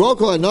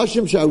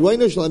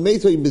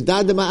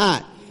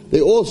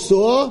 They all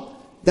saw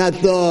that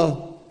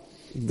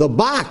the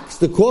box,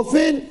 the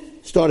coffin,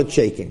 started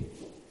shaking.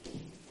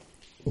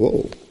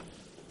 Whoa.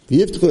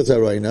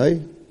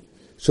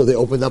 So they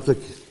opened up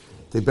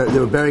they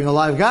were burying a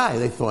live guy,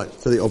 they thought.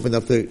 So they opened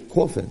up the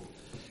coffin.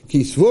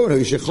 They thought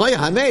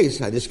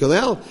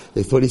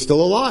he's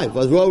still alive.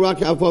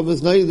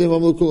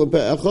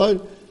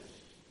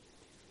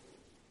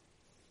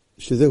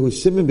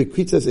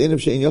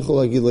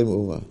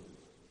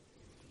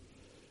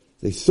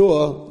 They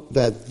saw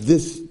that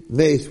this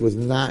mace was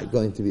not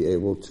going to be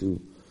able to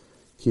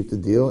keep the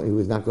deal. He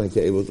was not going to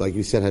be able, like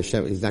you said,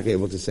 Hashem, he's not going to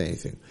be able to say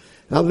anything.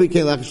 But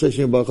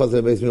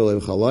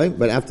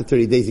after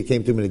 30 days he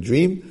came to him in a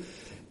dream,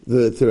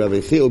 to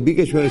Rabbi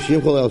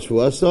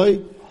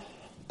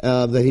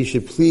that he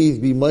should please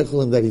be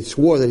Michael him that he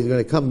swore that he's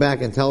going to come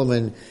back and tell him,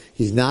 and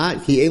he's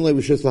not. He ain't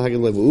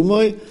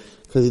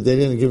because they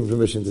didn't give him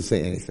permission to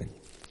say anything.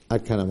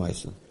 That kind of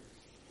Maisa.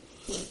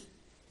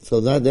 So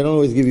that they don't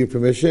always give you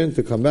permission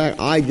to come back.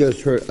 I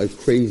just heard a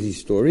crazy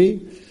story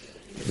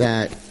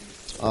that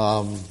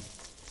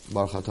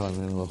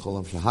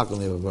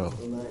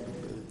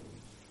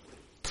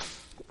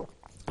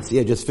see,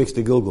 I just fixed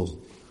the Google.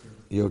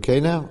 You okay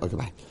now? Okay,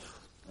 bye.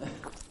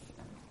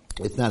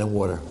 It's not in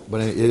water,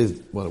 but it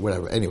is, well,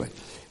 whatever. Anyway,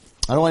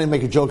 I don't want to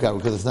make a joke out of it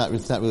because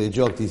it's not really a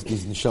joke. These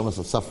neshamas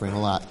are suffering a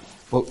lot.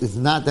 But it's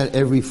not that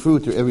every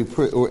fruit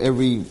or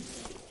every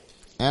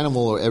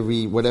animal or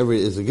every whatever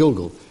is a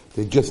gilgul.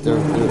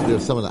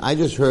 There's some of them. I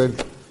just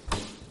heard,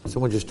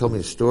 someone just told me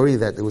a story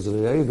that there was a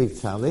very big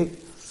tzaddik,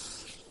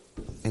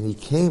 and he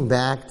came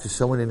back to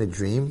someone in a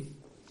dream,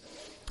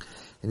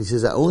 and he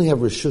says, I only have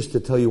reshus to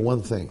tell you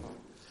one thing.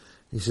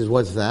 He says,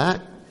 what's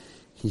that?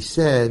 He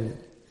said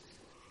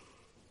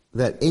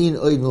that Ein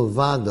Oid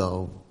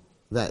Milvado,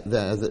 that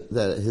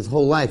his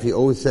whole life he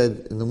always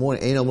said in the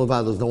morning, Ein Oid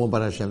Milvado, there's no one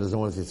but Hashem, there's no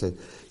one else. He said,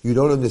 you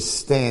don't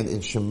understand in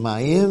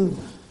Shemayim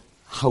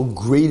how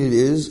great it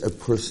is a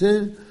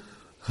person,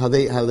 how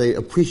they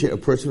appreciate a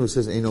person who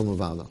says Ein Oid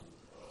Milvado.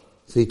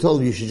 So he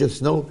told him you should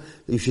just know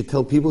that you should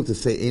tell people to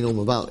say Ein Oid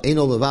Milvado. Ein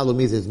Oid Milvado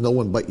means there's no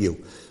one but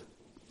you.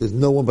 There's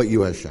no one but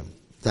you, Hashem.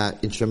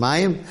 That in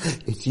Shemayim,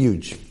 it's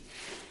huge.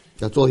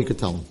 That's all he could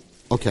tell him.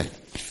 Okay.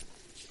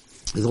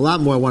 There's a lot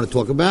more I want to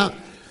talk about,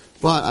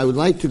 but I would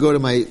like to go to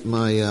my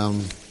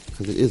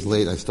because it is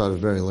late, I started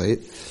very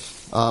late.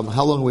 How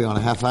long are we on? A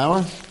half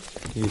hour?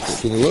 Can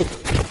you look?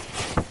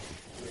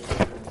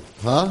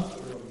 Huh?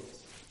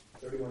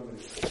 31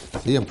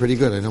 minutes. See, I'm pretty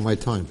good, I know my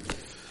time.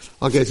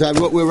 Okay,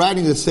 so we're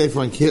writing this sefer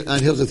on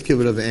Hilchos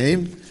Kibbutz of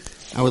Aim.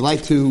 I would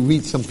like to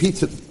read some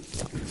pieces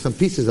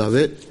of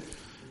it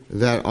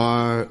that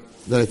I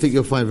think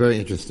you'll find very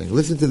interesting.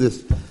 Listen to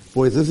this,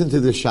 boys, listen to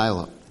this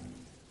Shiloh.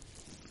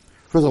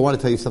 First, I want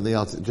to tell you something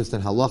else, just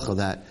in halacha,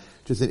 that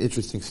just an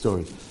interesting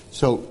story.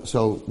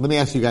 So let me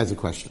ask you guys a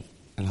question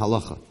in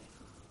halacha.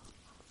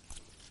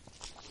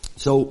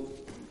 So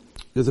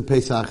there's a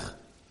Pesach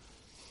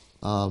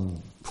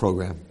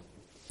program,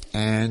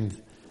 and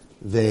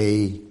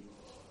they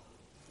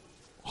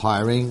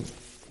hiring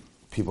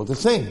people to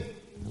sing,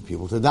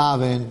 people to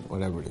daven,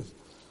 whatever it is.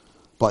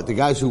 But the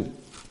guys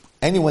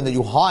anyone that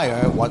you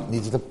hire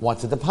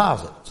wants a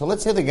deposit. So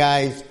let's say the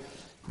guy's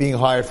being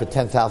hired for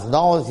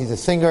 $10,000. He's a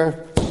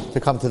singer to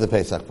come to the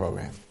Pesach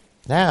program.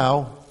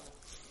 Now,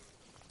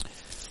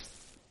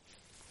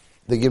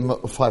 they give him a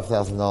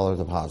 $5,000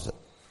 deposit.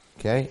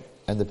 Okay?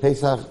 And the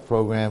Pesach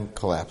program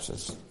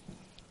collapses.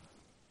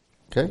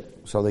 Okay?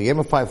 So they gave him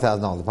a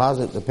 $5,000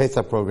 deposit. The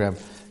Pesach program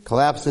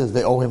collapses.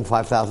 They owe him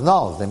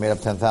 $5,000. They made up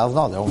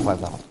 $10,000. They owe him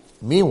 $5,000.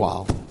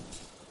 Meanwhile,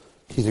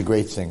 he's a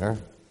great singer.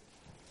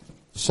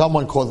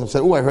 Someone called him and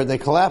said, I heard they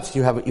collapsed.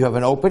 You have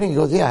an opening? He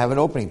goes, yeah, I have an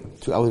opening.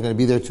 I was going to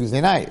be there Tuesday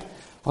night.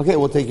 Okay,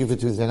 we'll take you for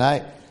Tuesday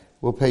night.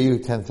 We'll pay you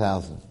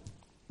 $10,000.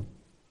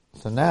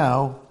 So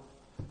now,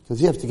 does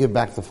he have to give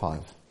back the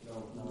 $5,000?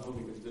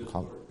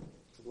 No,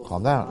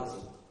 calm down.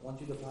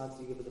 Once you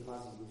deposit, you give a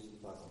deposit, you lose the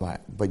deposit. Right,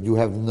 but you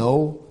have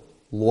no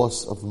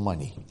loss of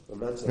money.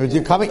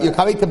 You're coming to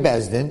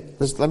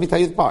Bezdin. Let me tell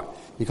you the part.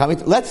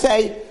 Let's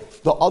say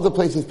the other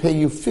place is paying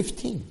you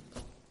 15.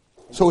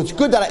 So it's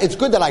good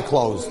that I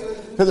closed.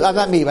 Because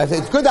not me, but I say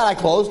it's good that I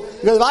closed.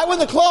 Because if I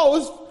wouldn't have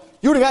closed,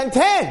 you would have gotten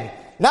 10.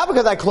 Not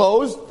because I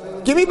closed.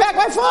 Give me back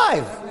my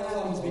 5.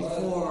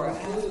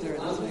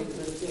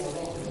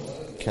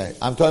 Okay,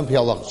 I'm talking Pi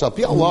Halacha. So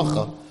Pi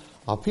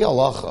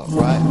Halacha,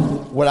 right?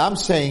 What I'm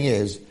saying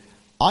is,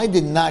 I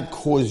did not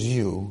cause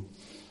you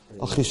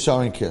a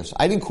chisaron kiss.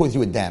 I didn't cause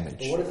you a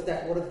damage.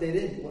 But what if they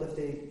didn't?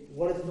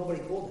 What if nobody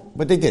called him?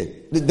 But they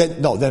did.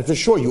 Then for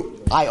sure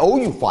I owe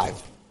you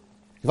 5.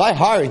 If I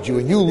hired you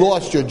and you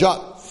lost your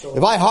job,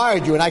 if I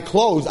hired you and I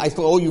closed, I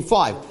still owe you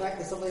 5. The fact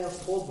that somebody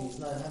else called me, it's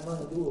not have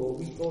nothing to do with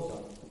we closed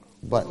on.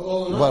 But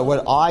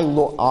what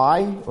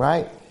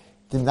I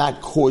did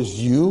not cause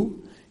you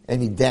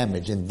any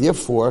damage, and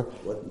therefore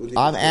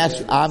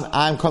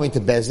I'm coming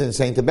to Bezdin and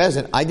saying to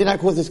Bezdin, I did not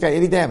cause this guy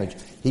any damage.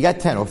 He got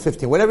 10 or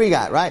 15, whatever he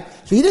got, right?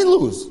 So he didn't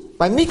lose.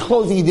 By me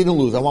closing, he didn't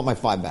lose. I want my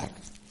 5 back.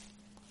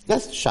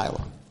 That's the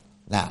Shiloh.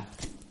 Now,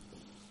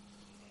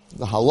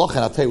 the halacha, and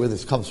I'll tell you where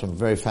this comes from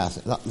very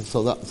fast.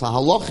 So the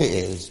halacha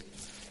is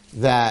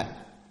that,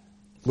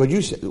 what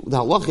you said, the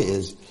halacha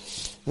is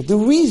that the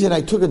reason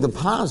I took a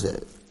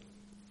deposit,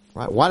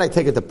 right? Why did I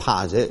take a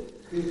deposit?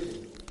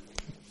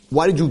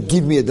 Why did you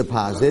give me a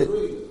deposit?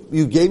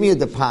 You gave me a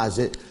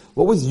deposit.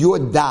 What was your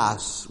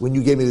das when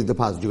you gave me the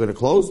deposit? You're going to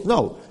close?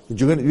 No.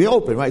 You're going to be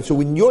open, right? So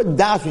when your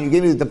das, when you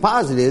gave me the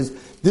deposit is,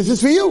 this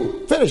is for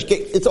you. Finish.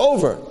 It's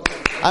over.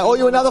 I owe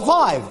you another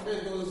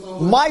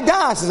 5. My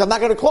das is I'm not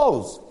going to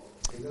close.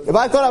 If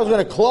I thought I was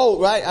going to close,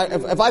 right?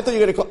 If I thought you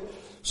were going to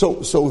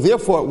close. So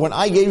therefore, when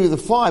I gave you the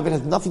 5, it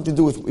has nothing to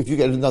do with if you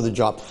get another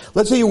job.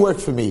 Let's say you work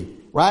for me.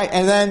 right?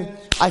 And then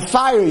I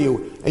fire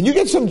you, and you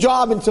get some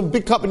job in some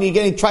big company, you're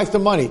getting twice the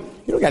money.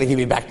 You don't got to give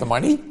me back the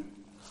money.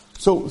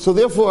 So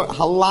therefore,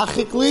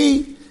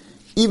 halachically,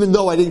 even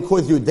though I didn't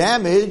cause you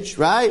damage,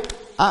 right?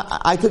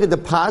 I took a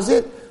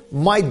deposit.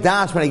 My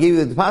das, when I gave you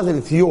the deposit,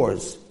 it's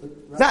yours.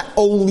 It's not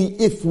only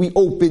if we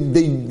open,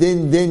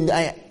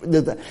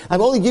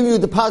 I'm only giving you a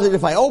deposit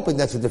if I open.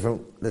 That's a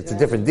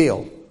different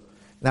deal.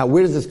 Now,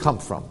 where does this come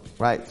from,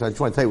 right? So I just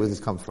want to tell you where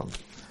this comes from.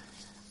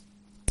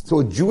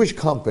 So a Jewish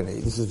company,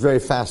 this is very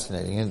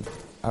fascinating, and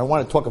I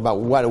want to talk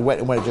about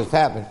when it just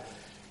happened.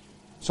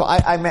 So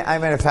I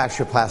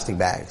manufacture plastic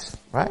bags,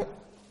 right?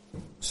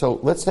 So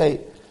let's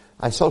say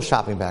I sell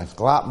shopping bags,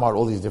 Glot Mart,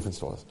 all these different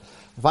stores.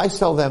 If I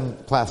sell them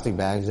plastic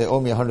bags, they owe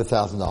me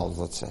 $100,000,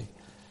 let's say.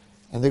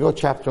 And they go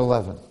Chapter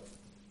 11.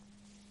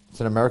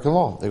 It's an American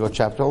law. They go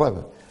Chapter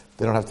 11.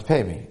 They don't have to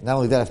pay me. Not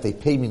only that, if they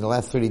pay me in the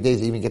last 30 days,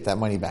 they even get that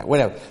money back.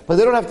 Whatever. But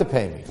they don't have to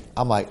pay me.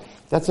 I'm like,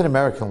 that's an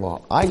American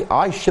law.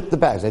 I shipped the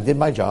bags. I did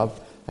my job.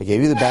 I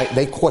gave you the bag.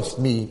 They cost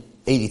me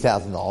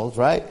 $80,000,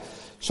 right?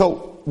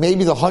 So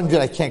maybe the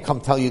 100, I can't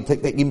come tell you,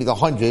 give me the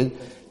 100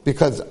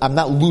 because I'm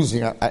not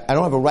losing. I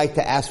don't have a right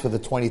to ask for the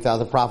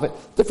 20,000 profit.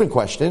 Different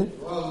question.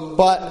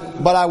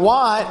 But I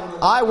want,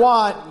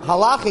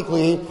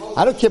 halachically,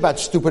 I don't care about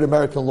stupid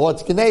American law.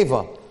 It's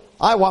Geneva.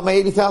 I want my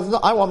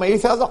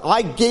 $80,000.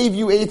 I gave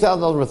you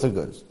 $80,000 worth of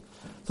goods.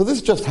 So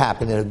this just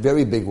happened in a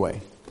very big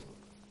way.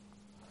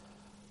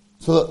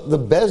 So the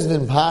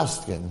Bezdin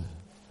Paskin,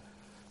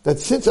 that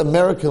since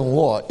American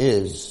law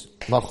is,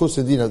 Malchus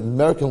Adina,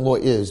 American law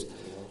is,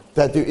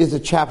 that there is a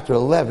Chapter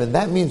 11,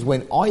 that means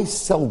when I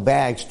sell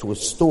bags to a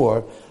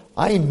store,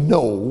 I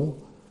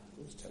know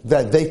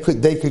that they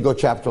could go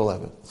Chapter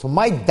 11. So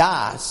my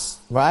das,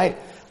 right,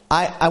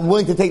 I'm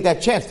willing to take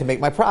that chance to make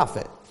my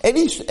profit.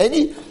 Any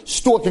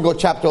store can go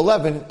Chapter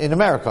 11 in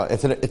America.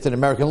 It's an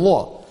American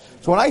law.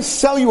 So when I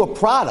sell you a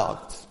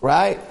product,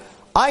 right,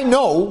 I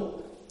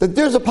know that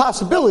there's a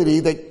possibility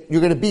that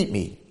you're going to beat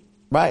me,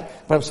 right?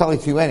 But I'm selling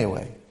to you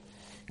anyway.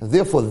 And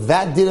therefore,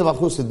 that din of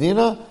Achus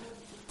Adina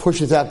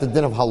pushes out the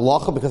din of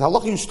halacha, because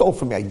halacha you stole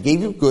from me. I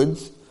gave you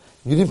goods.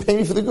 You didn't pay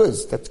me for the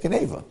goods. That's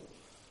Geneva.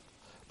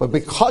 But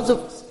because of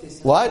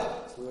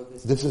what?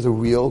 This is a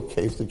real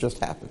case that just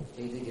happened.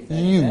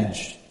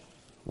 Huge.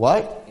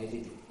 What?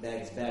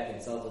 Bags back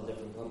and sell to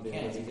different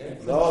companies.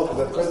 No,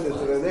 the president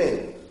to the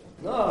name.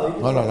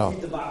 No.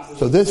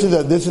 So this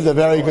is a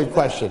very good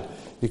question,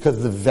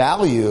 because the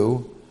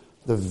value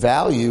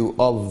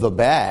of the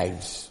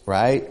bags,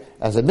 right,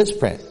 as a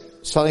misprint,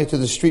 selling it to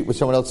the street with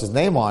someone else's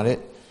name on it,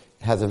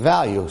 has a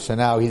value. So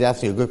now he's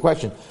asking a good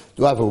question.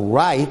 Do I have a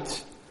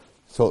right?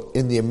 So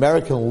in the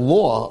American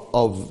law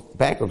of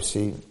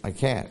bankruptcy, I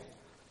can't.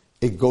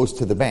 It goes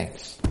to the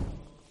banks.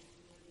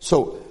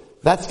 So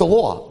that's the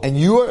law. And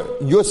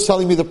you're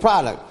selling me the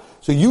product.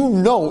 So you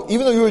know,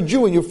 even though you're a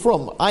Jew and you're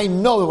from, I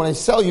know that when I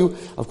sell you,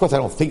 of course I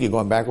don't think you're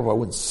going bankrupt, I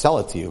wouldn't sell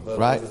it to you, but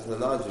right? But it's a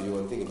non-Jew, you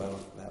wouldn't think about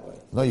it that way.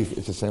 No,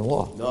 it's the same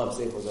law. No, I'm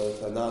saying for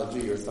a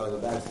non-Jew, you're selling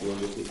it back to you,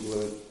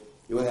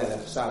 you wouldn't have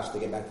that chash to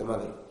get back the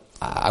money.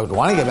 I would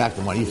want to get back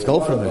the money. You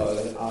stole from me.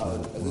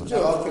 As a Jew,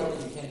 okay.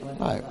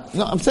 Right.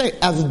 No, I'm saying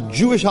as a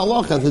Jewish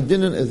halacha, as a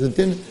din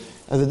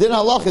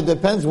halacha, it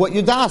depends what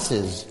your das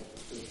is.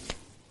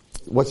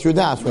 What's your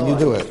das when you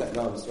do it?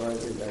 No, I'm sorry.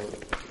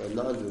 For a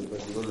non-Jew,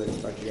 but you wouldn't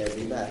expect to get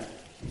everything back.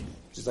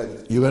 Just like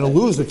you're going to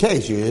lose the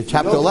case. You're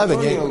Chapter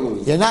 11.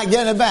 You're not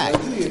getting it back.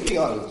 You're being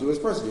honest.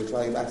 Jewish person, you're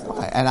trying back something.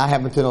 Right. And I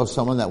happen to know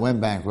someone that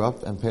went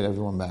bankrupt and paid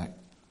everyone back,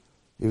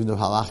 even though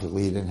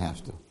halachically he didn't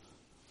have to.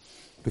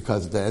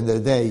 Because at the end of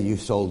the day, you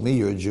sold me,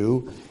 you're a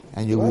Jew,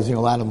 and you're losing a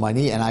lot of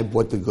money, and I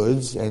bought the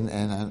goods, and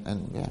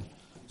yeah.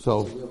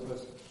 So,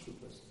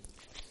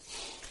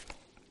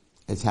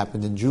 it's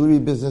happened in jewelry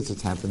business,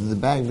 it's happened in the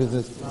bag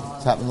business,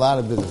 it's happened in a lot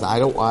of business. I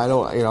don't,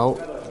 you know.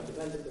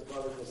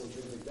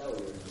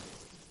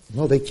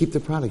 No, they keep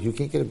the product, you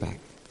can't get it back.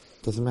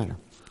 Doesn't matter.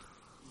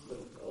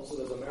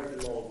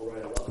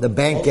 The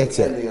bank gets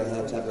it.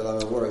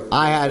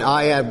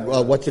 I had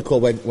what's it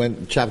called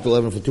when Chapter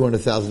 11 for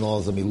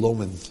 $200,000 of me,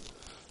 Lomans.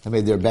 I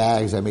made their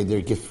bags, I made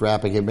their gift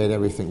wrapping, I made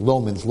everything.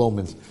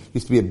 Lomans.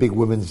 Used to be a big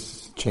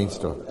women's chain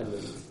store.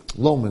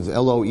 Lomans,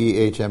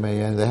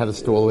 Lohman. They had a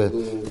store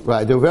with,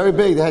 right, they were very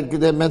big.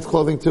 They had men's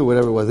clothing too,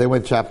 whatever it was. They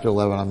went Chapter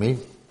 11 on me.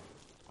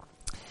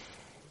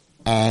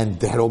 And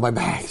they had all my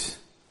bags.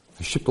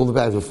 I shipped all the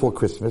bags before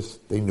Christmas.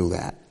 They knew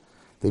that.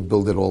 They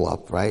built it all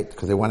up, right?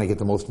 Because they want to get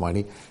the most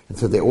money. And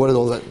so they ordered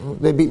all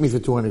that. They beat me for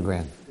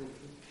 $200,000.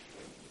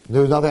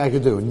 There was nothing I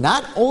could do.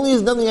 Not only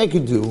is nothing I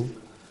could do,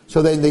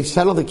 so then they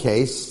settle the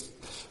case.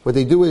 What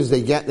they do is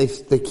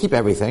they keep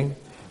everything.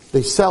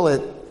 They sell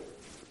it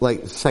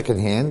like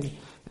secondhand,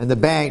 and the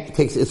bank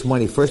takes its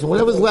money first, and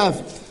whatever's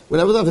left,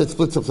 it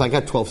splits up. So I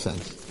got 12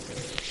 cents.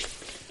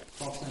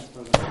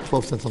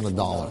 12 cents on the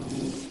dollar.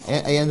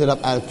 I ended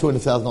up out of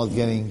 $200,000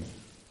 getting.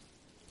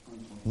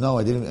 No,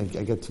 I didn't.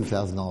 I got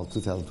 $2,000,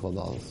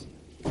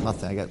 $2,012.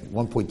 Nothing. I got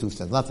 1.2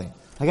 cents. Nothing.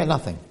 I got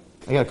nothing.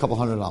 I got a couple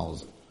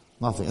 $100.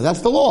 Nothing. And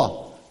that's the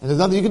law. And there's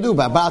nothing you can do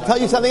about it. But I'll tell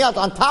you something else.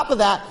 On top of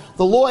that,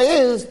 the law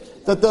is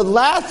that the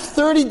last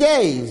 30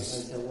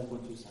 days,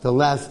 the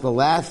last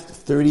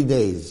 30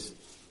 days,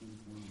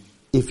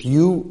 if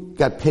you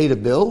got paid a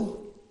bill,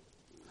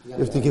 you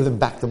have to give them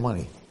back the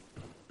money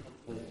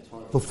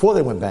before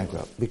they went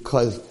bankrupt,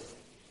 because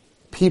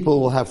people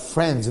will have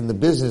friends in the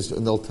business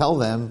and they'll tell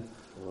them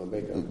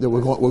that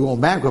we're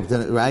going bankrupt,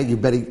 right? You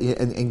better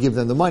and give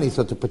them the money.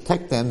 So to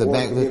protect them, the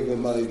bank give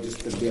them money just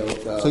to be able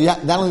to. So yeah,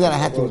 not only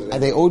that,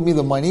 they owed me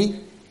the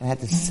money, and I had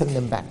to send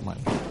them back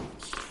money.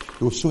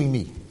 They were suing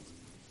me.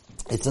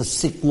 It's a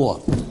sick law.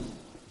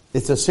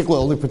 It's a sick law.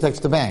 It only protects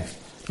the bank.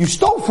 You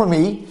stole from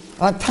me,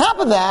 and on top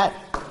of that,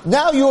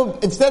 now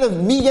instead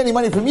of me getting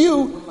money from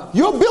you,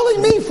 you're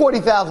billing me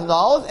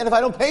 $40,000, and if I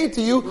don't pay it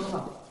to you,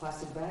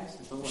 Plastic bags?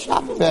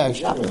 shopping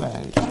bags.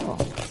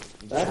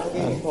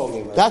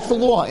 That's the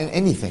law in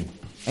anything.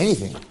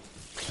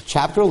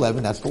 Chapter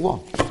 11, that's the law.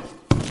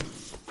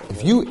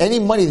 If any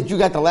money that you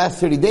got the last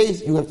 30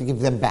 days, you have to give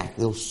them back.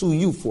 They'll sue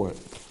you for it.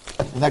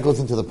 And that goes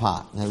into the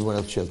pot, and everyone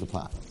else shares the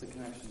pot.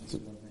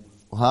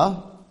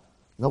 Huh?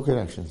 No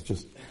connections,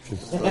 just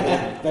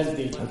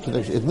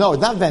connection. No,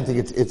 it's not venting.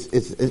 It's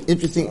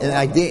interesting an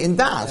idea in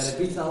Das.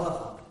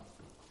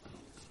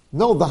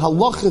 No, the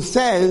halacha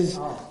says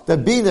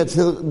that being that's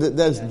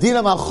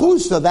dina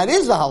malchusa, that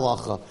is the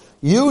halacha.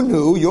 You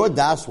knew, your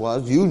das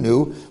was, you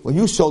knew when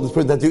you sold this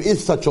person that there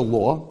is such a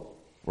law,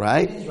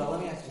 right?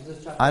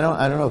 I don't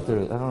know if there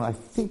is. I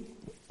think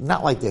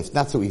not like this.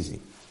 Not so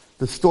easy.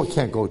 The store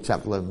can't go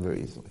chapter 11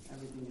 very easily.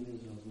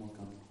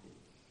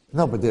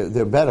 No, but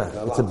they're better.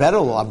 It's a better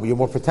law. You're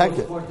more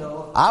protected.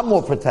 I'm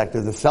more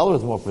protected. The seller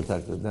is more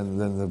protected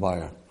than the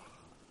buyer.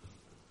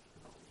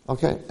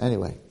 Okay.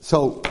 Anyway,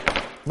 so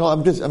no,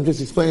 I'm just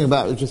explaining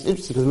about. It's just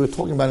interesting because we were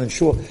talking about in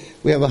Shul.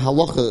 We have a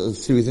halacha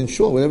series in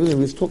Shul. Whatever we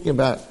was talking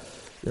about,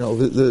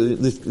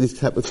 this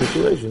type of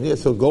situation. Yeah.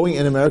 So going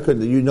in America,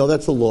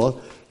 that's a law.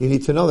 You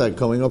need to know that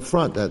going up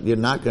front that you're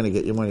not going to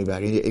get your money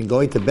back. And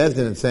going to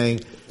Bezdin and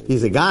saying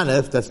he's a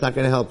ganef, that's not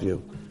going to help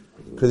you.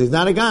 Because he's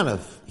not a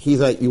ganef. He's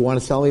like, you want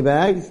to sell me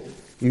bags?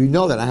 You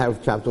know that I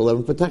have Chapter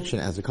 11 protection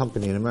as a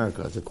company in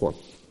America, as a corp.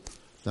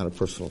 It's not a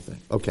personal thing.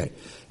 Okay.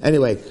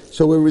 Anyway,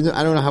 so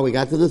I don't know how we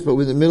got to this, but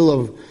we're in the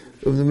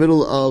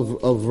middle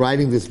of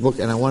writing this book,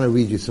 and I want to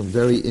read you some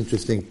very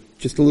interesting,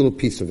 just a little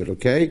piece of it,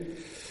 okay?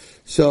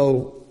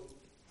 So,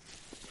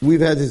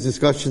 we've had these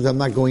discussions. I'm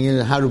not going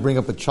into how to bring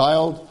up a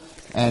child,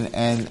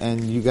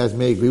 and you guys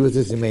may agree with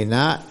this, you may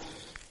not,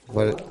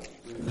 but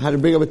how to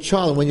bring up a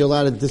child and when you're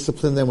allowed to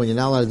discipline them, when you're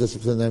not allowed to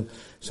discipline them.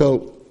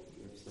 So,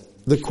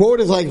 the quote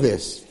is like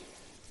this: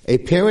 a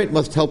parent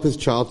must help his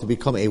child to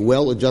become a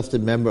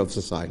well-adjusted member of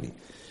society.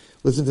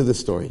 Listen to this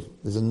story.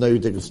 This is a very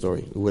ridiculous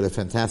story with a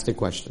fantastic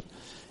question.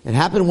 It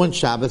happened one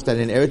Shabbos that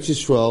in Eretz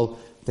Yisrael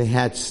they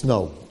had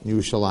snow in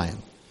Yerushalayim.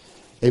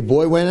 A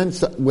boy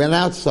went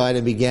outside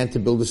and began to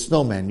build a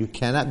snowman. You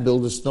cannot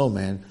build a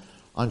snowman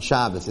on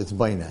Shabbos. It's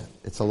bainah.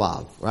 It's a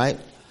lav, right?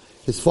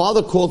 His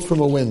father called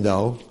from a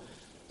window,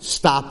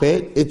 "Stop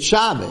it, it's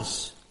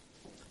Shabbos.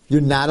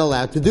 You're not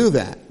allowed to do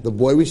that." The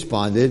boy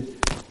responded,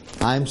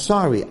 "I'm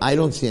sorry, I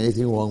don't see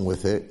anything wrong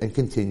with it," and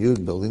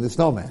continued building the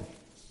snowman.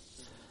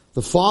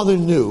 The father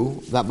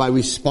knew that by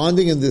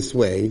responding in this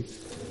way,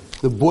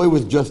 the boy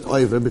was just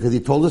over, because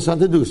he told his son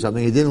to do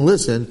something, he didn't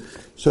listen,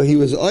 so he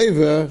was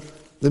over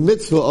the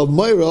mitzvah of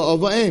Moira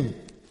of Aim.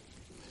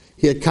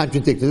 He had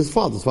contradicted his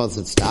father. His father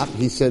said, "Stop."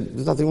 He said,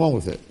 "There's nothing wrong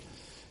with it."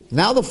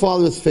 Now the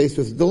father is faced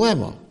with a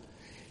dilemma.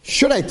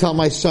 Should I tell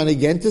my son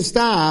again to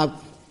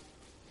stop?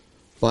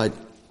 But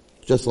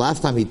just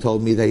last time he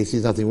told me that he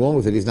sees nothing wrong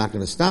with it, he's not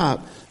going to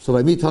stop. So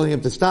by me telling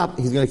him to stop,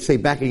 he's going to say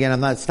back again, "I'm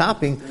not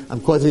stopping."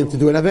 I'm causing him to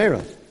do an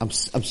avera.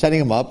 I'm setting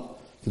him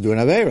up to do an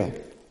avera,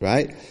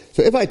 right?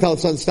 So if I tell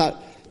his son to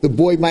stop, the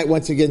boy might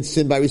once again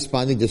sin by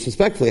responding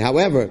disrespectfully.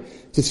 However,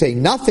 to say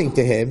nothing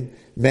to him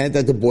meant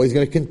that the boy is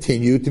going to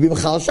continue to be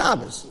Mechal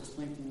Shabbos.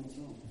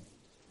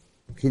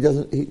 He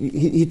doesn't.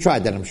 He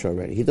tried that, I'm sure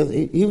already. He doesn't.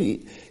 He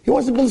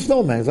wants to build a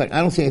snowman. He's like,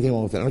 "I don't see anything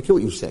wrong with it. I don't care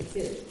what you say."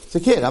 It's a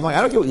kid. I'm like,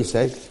 "I don't care what you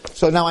say."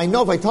 So now I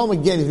know if I tell him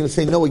again, he's going to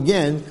say no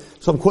again.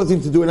 So I'm causing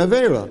him to do an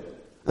avera.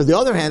 On the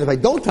other hand, if I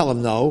don't tell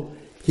him no,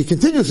 he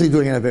continuously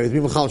doing an avera. He's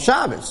being Mechal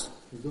Shabbos.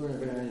 He's doing an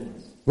avera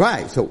anyways.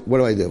 Right. So what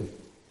do I do?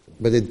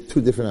 But they're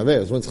two different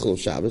averas. One's Chilul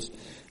Shabbos,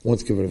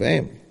 one's Kibbutz of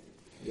Aim.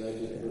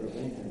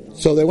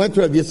 So they went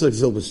to Rav Yitzchak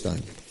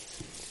Zilberstein,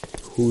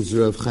 who's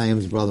Rav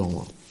Chaim's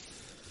brother-in-law.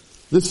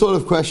 This sort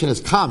of question is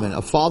common.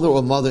 A father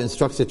or mother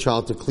instructs a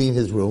child to clean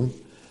his room,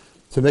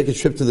 to make a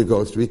trip to the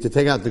grocery, to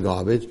take out the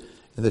garbage,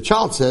 and the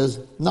child says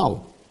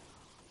no.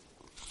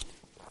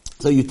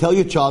 So you tell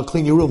your child,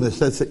 clean your room.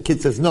 The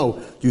kid says no.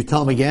 Do you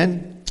tell him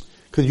again?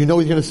 Because you know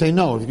he's going to say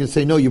no. If he's going to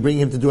say no, you bring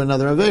him to do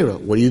another avera.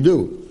 What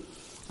do?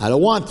 I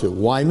don't want to.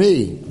 Why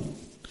me?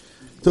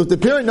 So if the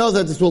parent knows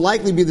that this will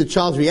likely be the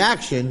child's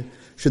reaction,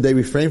 should they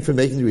refrain from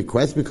making the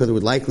request because it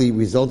would likely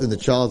result in the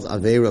child's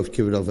avera of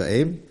kibbutz of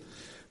aim?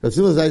 Rav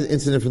Zilberstein's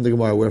incident from the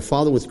Gemara, where a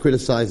father was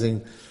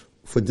criticizing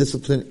for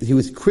discipline, he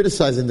was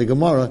criticizing the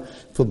Gemara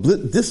for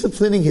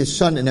disciplining his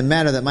son in a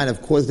manner that might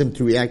have caused him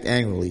to react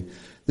angrily.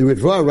 The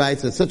Ritva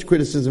writes that such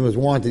criticism is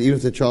warranted even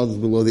if the child is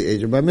below the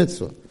age of bar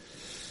mitzvah.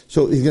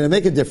 So he's going to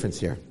make a difference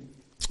here.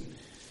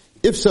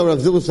 If so, Rav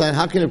Zilberstein,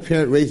 how can a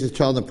parent raise his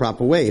child in the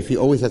proper way if he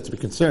always has to be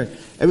concerned?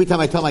 Every time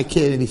I tell my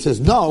kid and he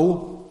says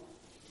no,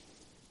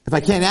 if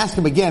I can't ask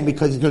him again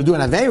because he's going to do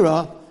an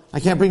Aveira, I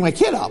can't bring my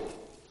kid up.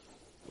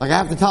 Like I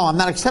have to tell him I'm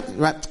not accepting.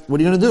 Right?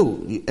 What are you going to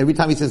do? Every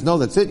time he says no,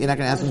 that's it. You're not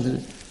going to ask him to.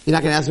 You're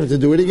not going to ask him to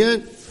do it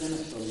again.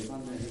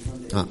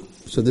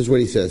 So this is what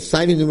he says.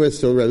 Citing numerous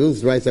so Rav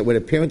Zilberstein writes that when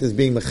a parent is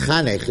being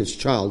mechanech his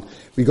child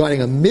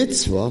regarding a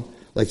mitzvah,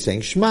 like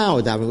saying Shema,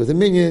 or davening with a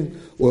minyan,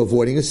 or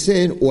avoiding a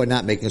sin, or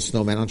not making a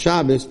snowman on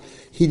Shabbos,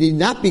 he need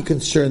not be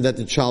concerned that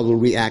the child will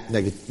react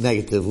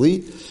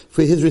negatively,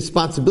 for his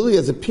responsibility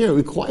as a parent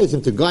requires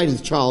him to guide his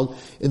child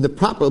in the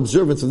proper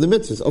observance of the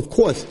mitzvahs. Of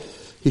course,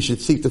 he should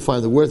seek to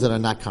find the words that are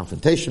not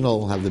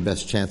confrontational, have the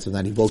best chance of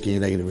not evoking a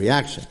negative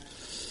reaction.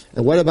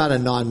 And what about a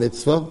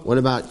non-mitzvah? What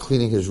about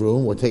cleaning his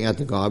room or taking out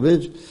the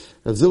garbage?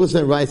 Rav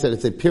Zilberstein writes that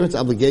it's a parent's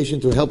obligation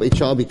to help a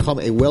child become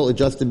a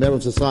well-adjusted member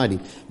of society,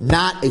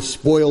 not a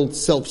spoiled,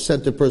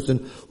 self-centered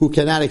person who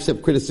cannot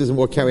accept criticism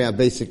or carry out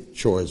basic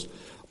chores.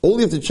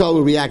 Only if the child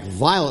will react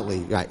violently,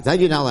 right, that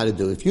you're not allowed to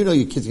do. If you know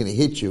your kid's going to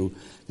hit you,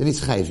 then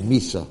he's chayiv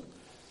misa.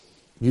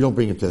 You don't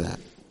bring him to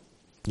that.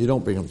 You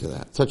don't bring him to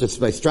that. Such as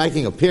by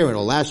striking a parent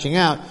or lashing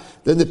out,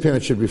 then the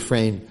parent should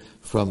refrain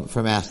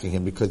from asking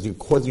him because you're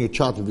causing your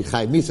child to be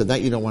chayiv misa.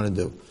 That you don't want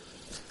to do.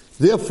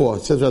 Therefore,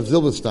 says Rav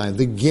Zilberstein,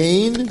 the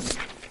gain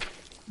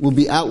will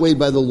be outweighed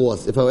by the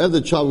loss. If, however,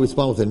 the child will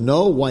respond with a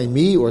no, why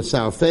me, or a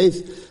sour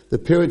face, the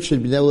parent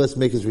should nevertheless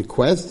make his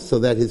request so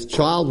that his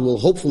child will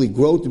hopefully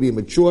grow to be a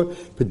mature,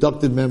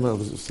 productive member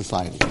of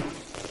society.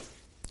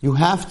 You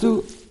have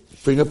to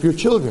bring up your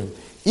children.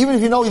 Even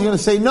if you know he's going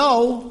to say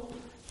no,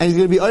 and he's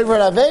going to be over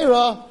at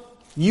Aveira,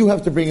 you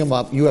have to bring him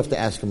up. You have to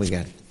ask him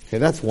again. Okay,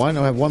 that's one.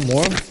 I have one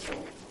more.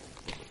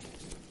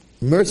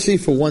 Mercy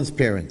for one's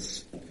parents.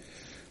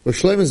 Rav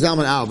Shlomo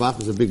Zalman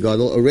Auerbach is a big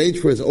gadol,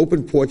 arranged for his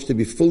open porch to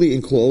be fully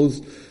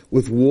enclosed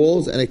with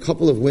walls and a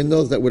couple of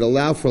windows that would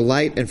allow for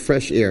light and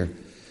fresh air.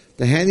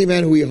 The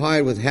handyman who he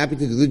hired was happy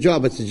to do the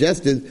job, but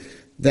suggested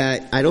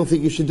that I don't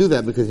think you should do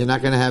that because you're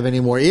not going to have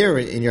any more air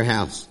in your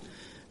house.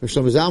 Rav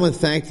Shlomo Zalman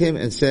thanked him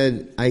and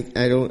said, I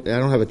don't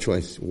have a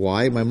choice.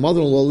 Why? My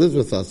mother-in-law lives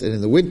with us, and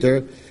in the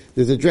winter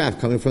there's a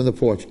draft coming from the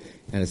porch,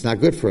 and it's not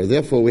good for her.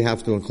 Therefore, we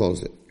have to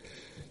enclose it.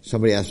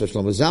 Somebody asked Rav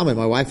Shlomo Zalman,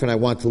 my wife and I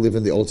want to live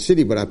in the old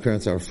city, but our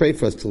parents are afraid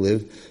for us to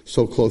live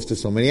so close to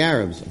so many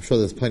Arabs. I'm sure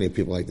there's plenty of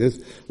people like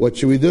this. What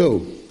should we do?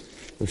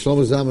 Rav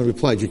Shlomo Zalman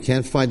replied, you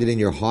can't find it in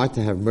your heart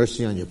to have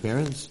mercy on your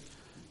parents.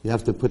 You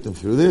have to put them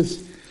through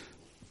this.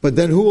 But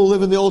then who will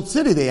live in the old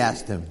city, they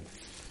asked him.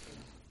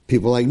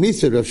 People like me,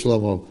 said Rav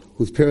Shlomo,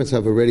 whose parents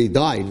have already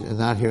died and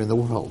not here in the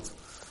world.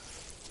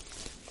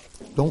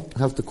 Don't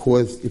have to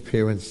cause your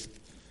parents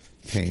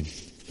pain.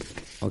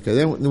 Okay,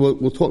 then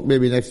we'll talk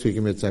maybe next week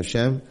in Mitzvah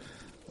Hashem,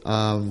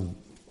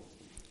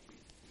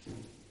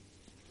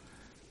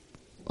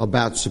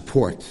 about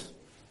support.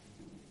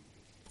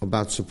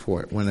 About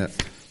support. When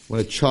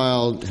a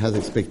child has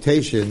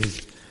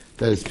expectations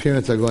that his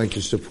parents are going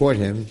to support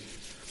him,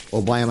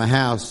 or buy him a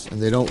house,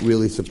 and they don't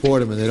really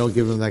support him, and they don't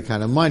give him that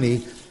kind of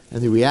money,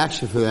 and the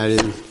reaction for that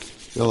is,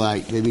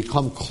 they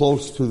become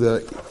close to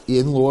the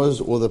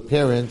in-laws or the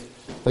parent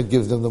that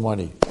gives them the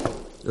money.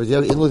 Or you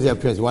have in-laws, you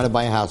have parents, you want to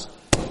buy a house.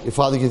 Your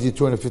father gives you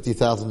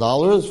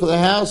 $250,000 for the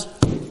house,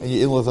 and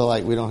your in-laws are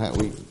like, we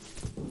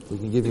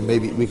can give you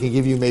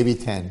maybe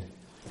 10.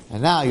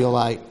 And now you're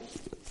like,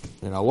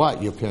 you know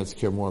what? Your parents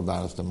care more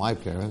about us than my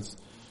parents,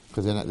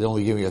 because they're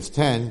only giving us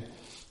 10.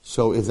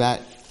 So is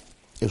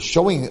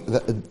showing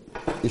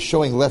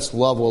less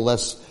love or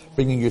less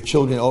bringing your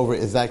children over,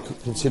 is that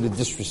considered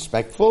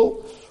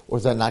disrespectful, or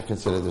is that not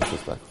considered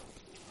disrespectful?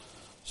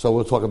 So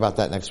we'll talk about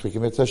that next week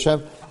in Mitzvah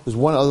Hashem. There's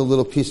one other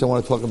little piece I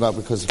want to talk about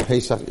because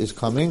Pesach is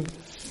coming,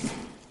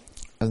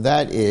 and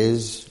that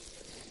is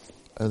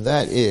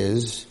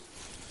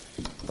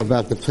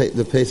about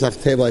the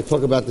Pesach table. I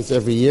talk about this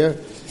every year.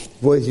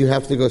 Boys, you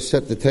have to go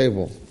set the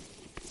table.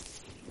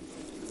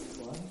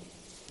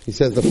 It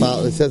says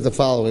the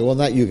following. Well,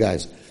 not you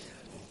guys.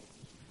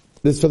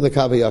 This is from the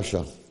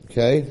Kavayasha.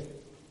 Okay?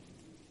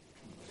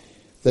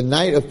 The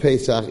night of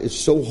Pesach is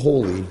so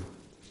holy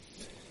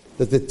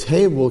that the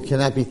table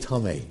cannot be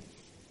tamei.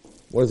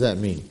 What does that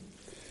mean?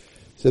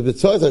 So when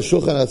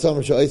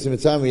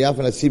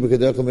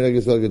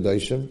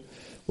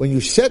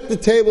you set the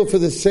table for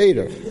the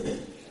Seder,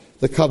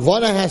 the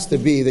kavanah has to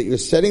be that you're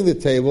setting the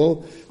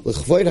table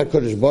l'chvoid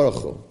HaKadosh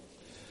Baruch Hu.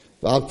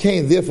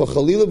 Therefore,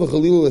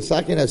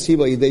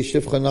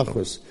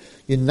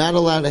 you're not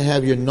allowed to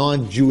have your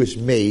non-Jewish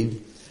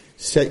maid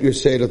set your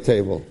Seder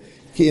table.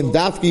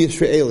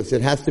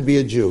 It has to be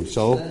a Jew.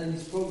 So, right,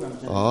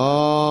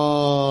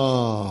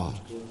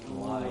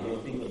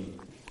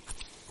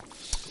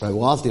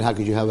 well, Austin, how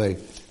could you have a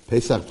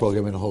Pesach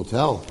program in a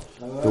hotel?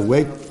 The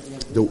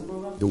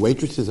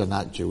waitresses are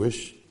not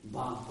Jewish.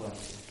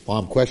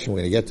 Bomb question. We're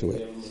going to get to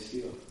it.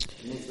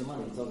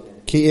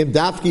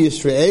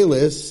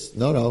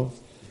 No.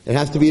 It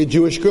has to be a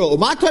Jewish girl.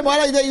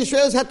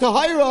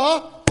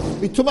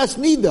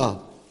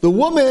 The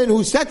woman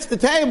who sets the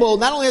table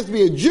not only has to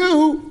be a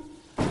Jew,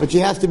 but she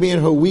has to be in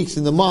her weeks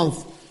in the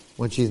month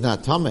when she's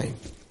not tamei.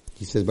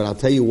 He says, but I'll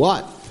tell you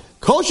what.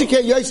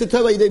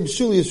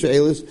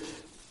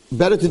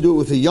 Better to do it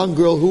with a young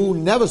girl who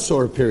never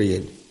saw a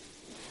period.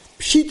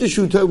 He says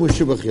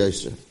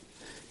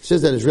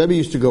that his Rebbe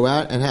used to go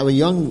out and have a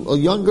young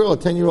girl, a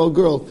 10-year-old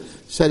girl,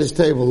 set his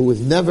table who was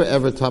never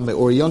ever tamei,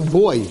 or a young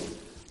boy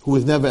who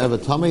was never ever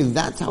tamei.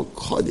 That's how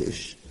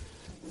Kaddish,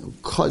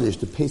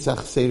 the Pesach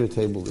Seder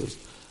table is.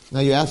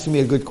 Now you're asking me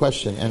a good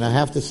question, and I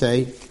have to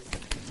say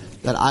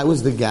that I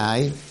was the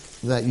guy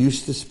that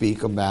used to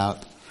speak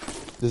about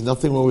there's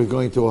nothing wrong with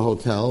going to a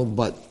hotel,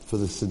 but for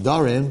the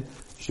Sidarim, you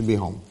should be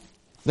home.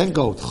 Then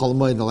go to Chol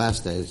Hamoed in the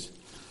last days.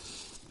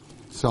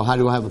 So how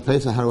do I have a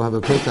Pesach? How do I have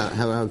a Pesach?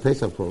 How do I have a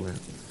Pesach program?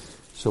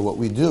 So what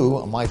we do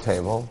on my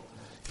table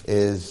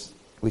is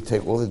we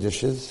take all the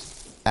dishes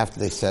after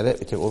they set it.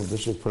 We take all the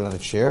dishes, put it on a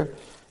chair,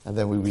 and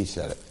then we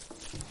reset it.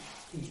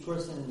 Each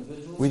person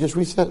individually? We just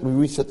reset. We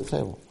reset the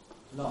table.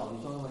 No,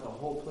 you're talking like a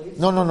whole place?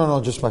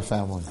 No. Just my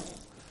family.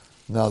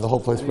 No, the whole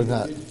place, but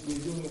not. You're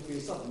doing it for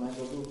yourself. You might as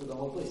well do it for the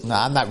whole place. No,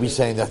 I'm not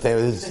resetting that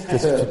table. There's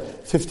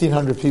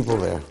 1,500 people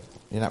there.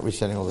 You're not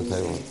resetting all the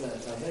table.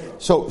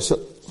 So it's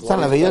not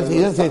an Aveira. He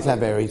doesn't say it's an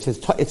Aveira. He says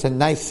it's a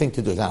nice thing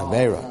to do. It's not an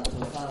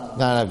Aveira.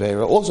 Not an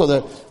Aveira. Also,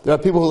 there are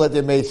people who let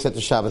their maids set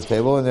the Shabbos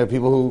table, and there are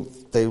people who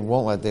they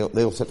won't let.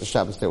 They will set the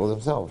Shabbos table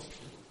themselves.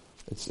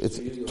 It's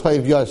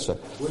Toiv Yosef.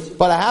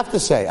 But I have to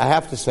say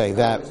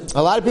that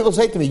a lot of people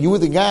say to me, you were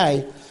the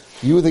guy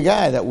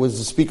that was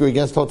the speaker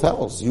against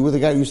hotels. You were the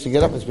guy who used to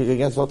get up and speak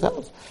against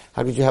hotels.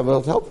 How could you have a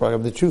hotel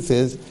program? The truth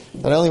is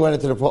that I only went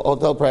into the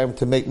hotel program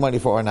to make money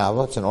for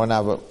Ornava. It's an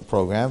Ornava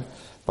program.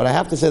 But I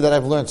have to say that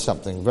I've learned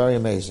something very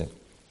amazing.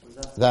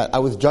 That I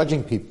was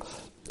judging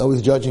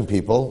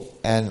people,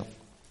 and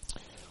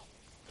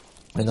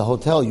in the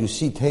hotel you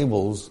see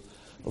tables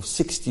of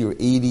 60 or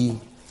 80,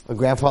 a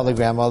grandfather,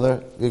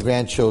 grandmother, the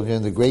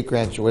grandchildren, the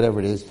great-grandchildren, whatever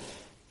it is.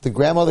 The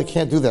grandmother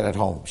can't do that at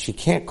home. She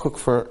can't cook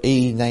for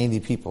 80, 90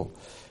 people.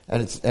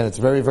 And it's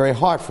very, very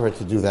hard for her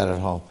to do that at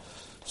home.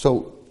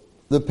 So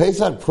the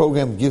Pesach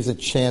program gives a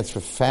chance for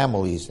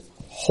families,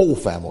 whole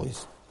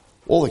families,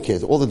 all the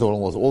kids, all the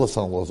daughter-in-laws, all the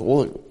son-in-laws,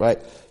 right,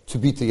 to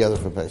be together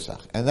for Pesach.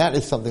 And that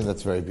is something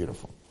that's very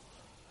beautiful.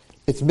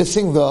 It's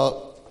missing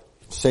the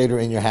Seder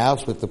in your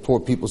house with the poor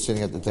people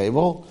sitting at the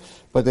table,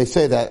 but they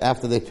say that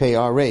after they pay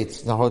our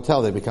rates in the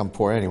hotel, they become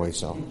poor anyway,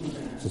 so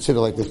consider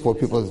like there's poor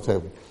people at the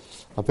table.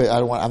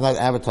 I'm not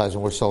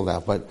advertising, we're sold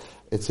out, but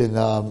it's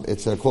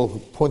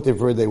called Ponte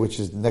Verde, which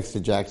is next to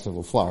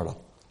Jacksonville, Florida.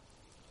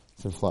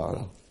 It's in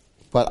Florida.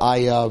 But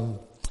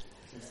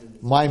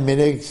my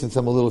minig, since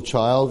I'm a little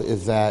child,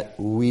 is that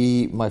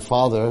my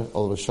father,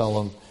 Olav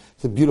Shalom,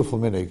 it's a beautiful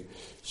minig.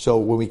 So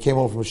when we came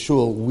home from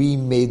shul, we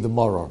made the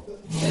maror.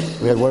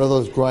 We had one of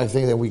those grind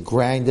things, and we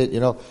grind it,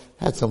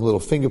 had some little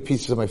finger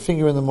pieces of my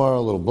finger in the maror,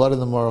 a little blood in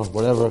the maror,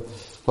 whatever.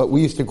 But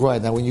we used to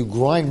grind. Now when you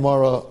grind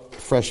maror,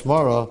 fresh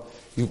maror,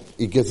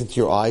 it gets into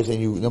your eyes, and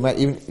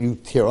even you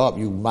tear up,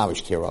 you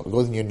mamish tear up. It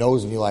goes in your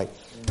nose, and you're like,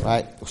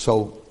 right?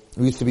 So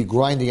we used to be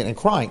grinding it and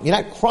crying. You're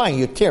not crying,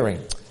 you're tearing.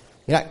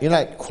 You're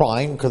not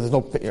crying because there's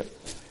no.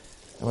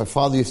 And my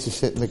father used to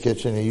sit in the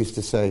kitchen and he used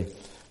to say,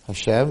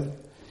 Hashem,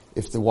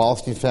 if the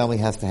Wallerstein family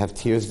has to have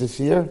tears this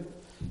year,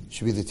 it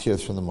should be the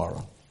tears from the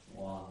maror.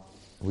 Wow.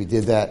 We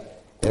did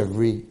that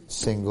every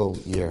single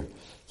year.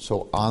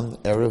 So on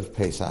Erev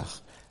Pesach,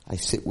 I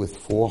sit with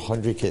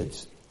 400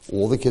 kids,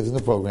 all the kids in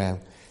the program.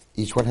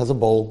 Each one has a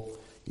bowl,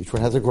 each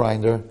one has a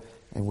grinder,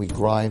 and we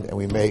grind and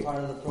we make, part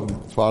of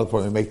the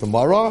program. We make the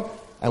maror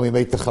and we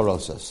make the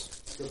charosas.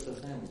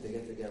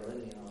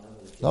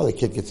 No, the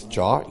kid gets a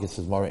jar, gets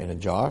his maror in a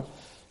jar.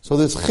 So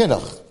there's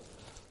chinuch,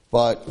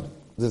 but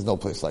there's no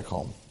place like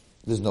home.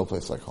 There's no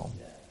place like home.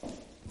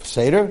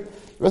 Seder,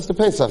 the rest of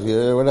Pesach,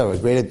 whatever.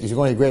 If you're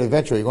going to a great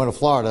adventure, you're going to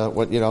Florida,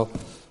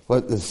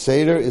 but the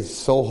Seder is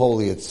so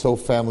holy, it's so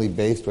family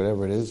based,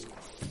 whatever it is.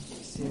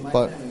 See, in my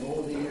family,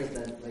 over the years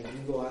that, you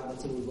go out,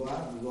 let's say we go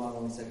out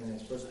on the second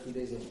days. First 2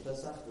 days of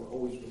Pesach, we're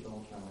always with the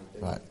whole family.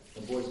 Right.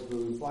 The boys, if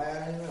we fly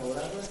out anywhere or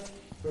whatever,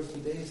 first 2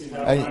 days.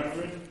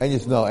 And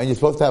you're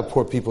supposed to have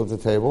poor people at the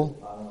table.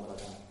 I don't know about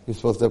that. You're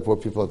supposed to have poor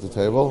people at the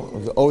table.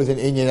 There's always an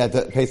Indian at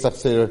the Pesach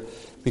Seder,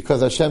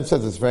 because Hashem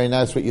says it's very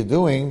nice what you're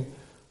doing,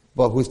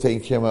 but who's taking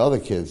care of my other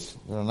kids?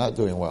 They're not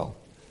doing well.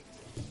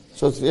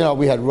 So it's,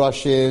 we had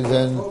Russians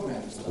and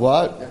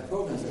what? Yeah.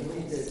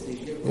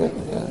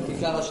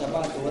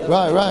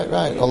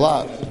 Right. A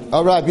lot.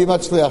 All right, be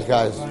much liach,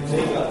 guys.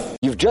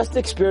 You've just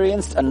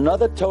experienced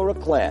another Torah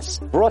class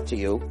brought to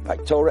you by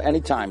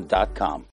TorahAnytime.com.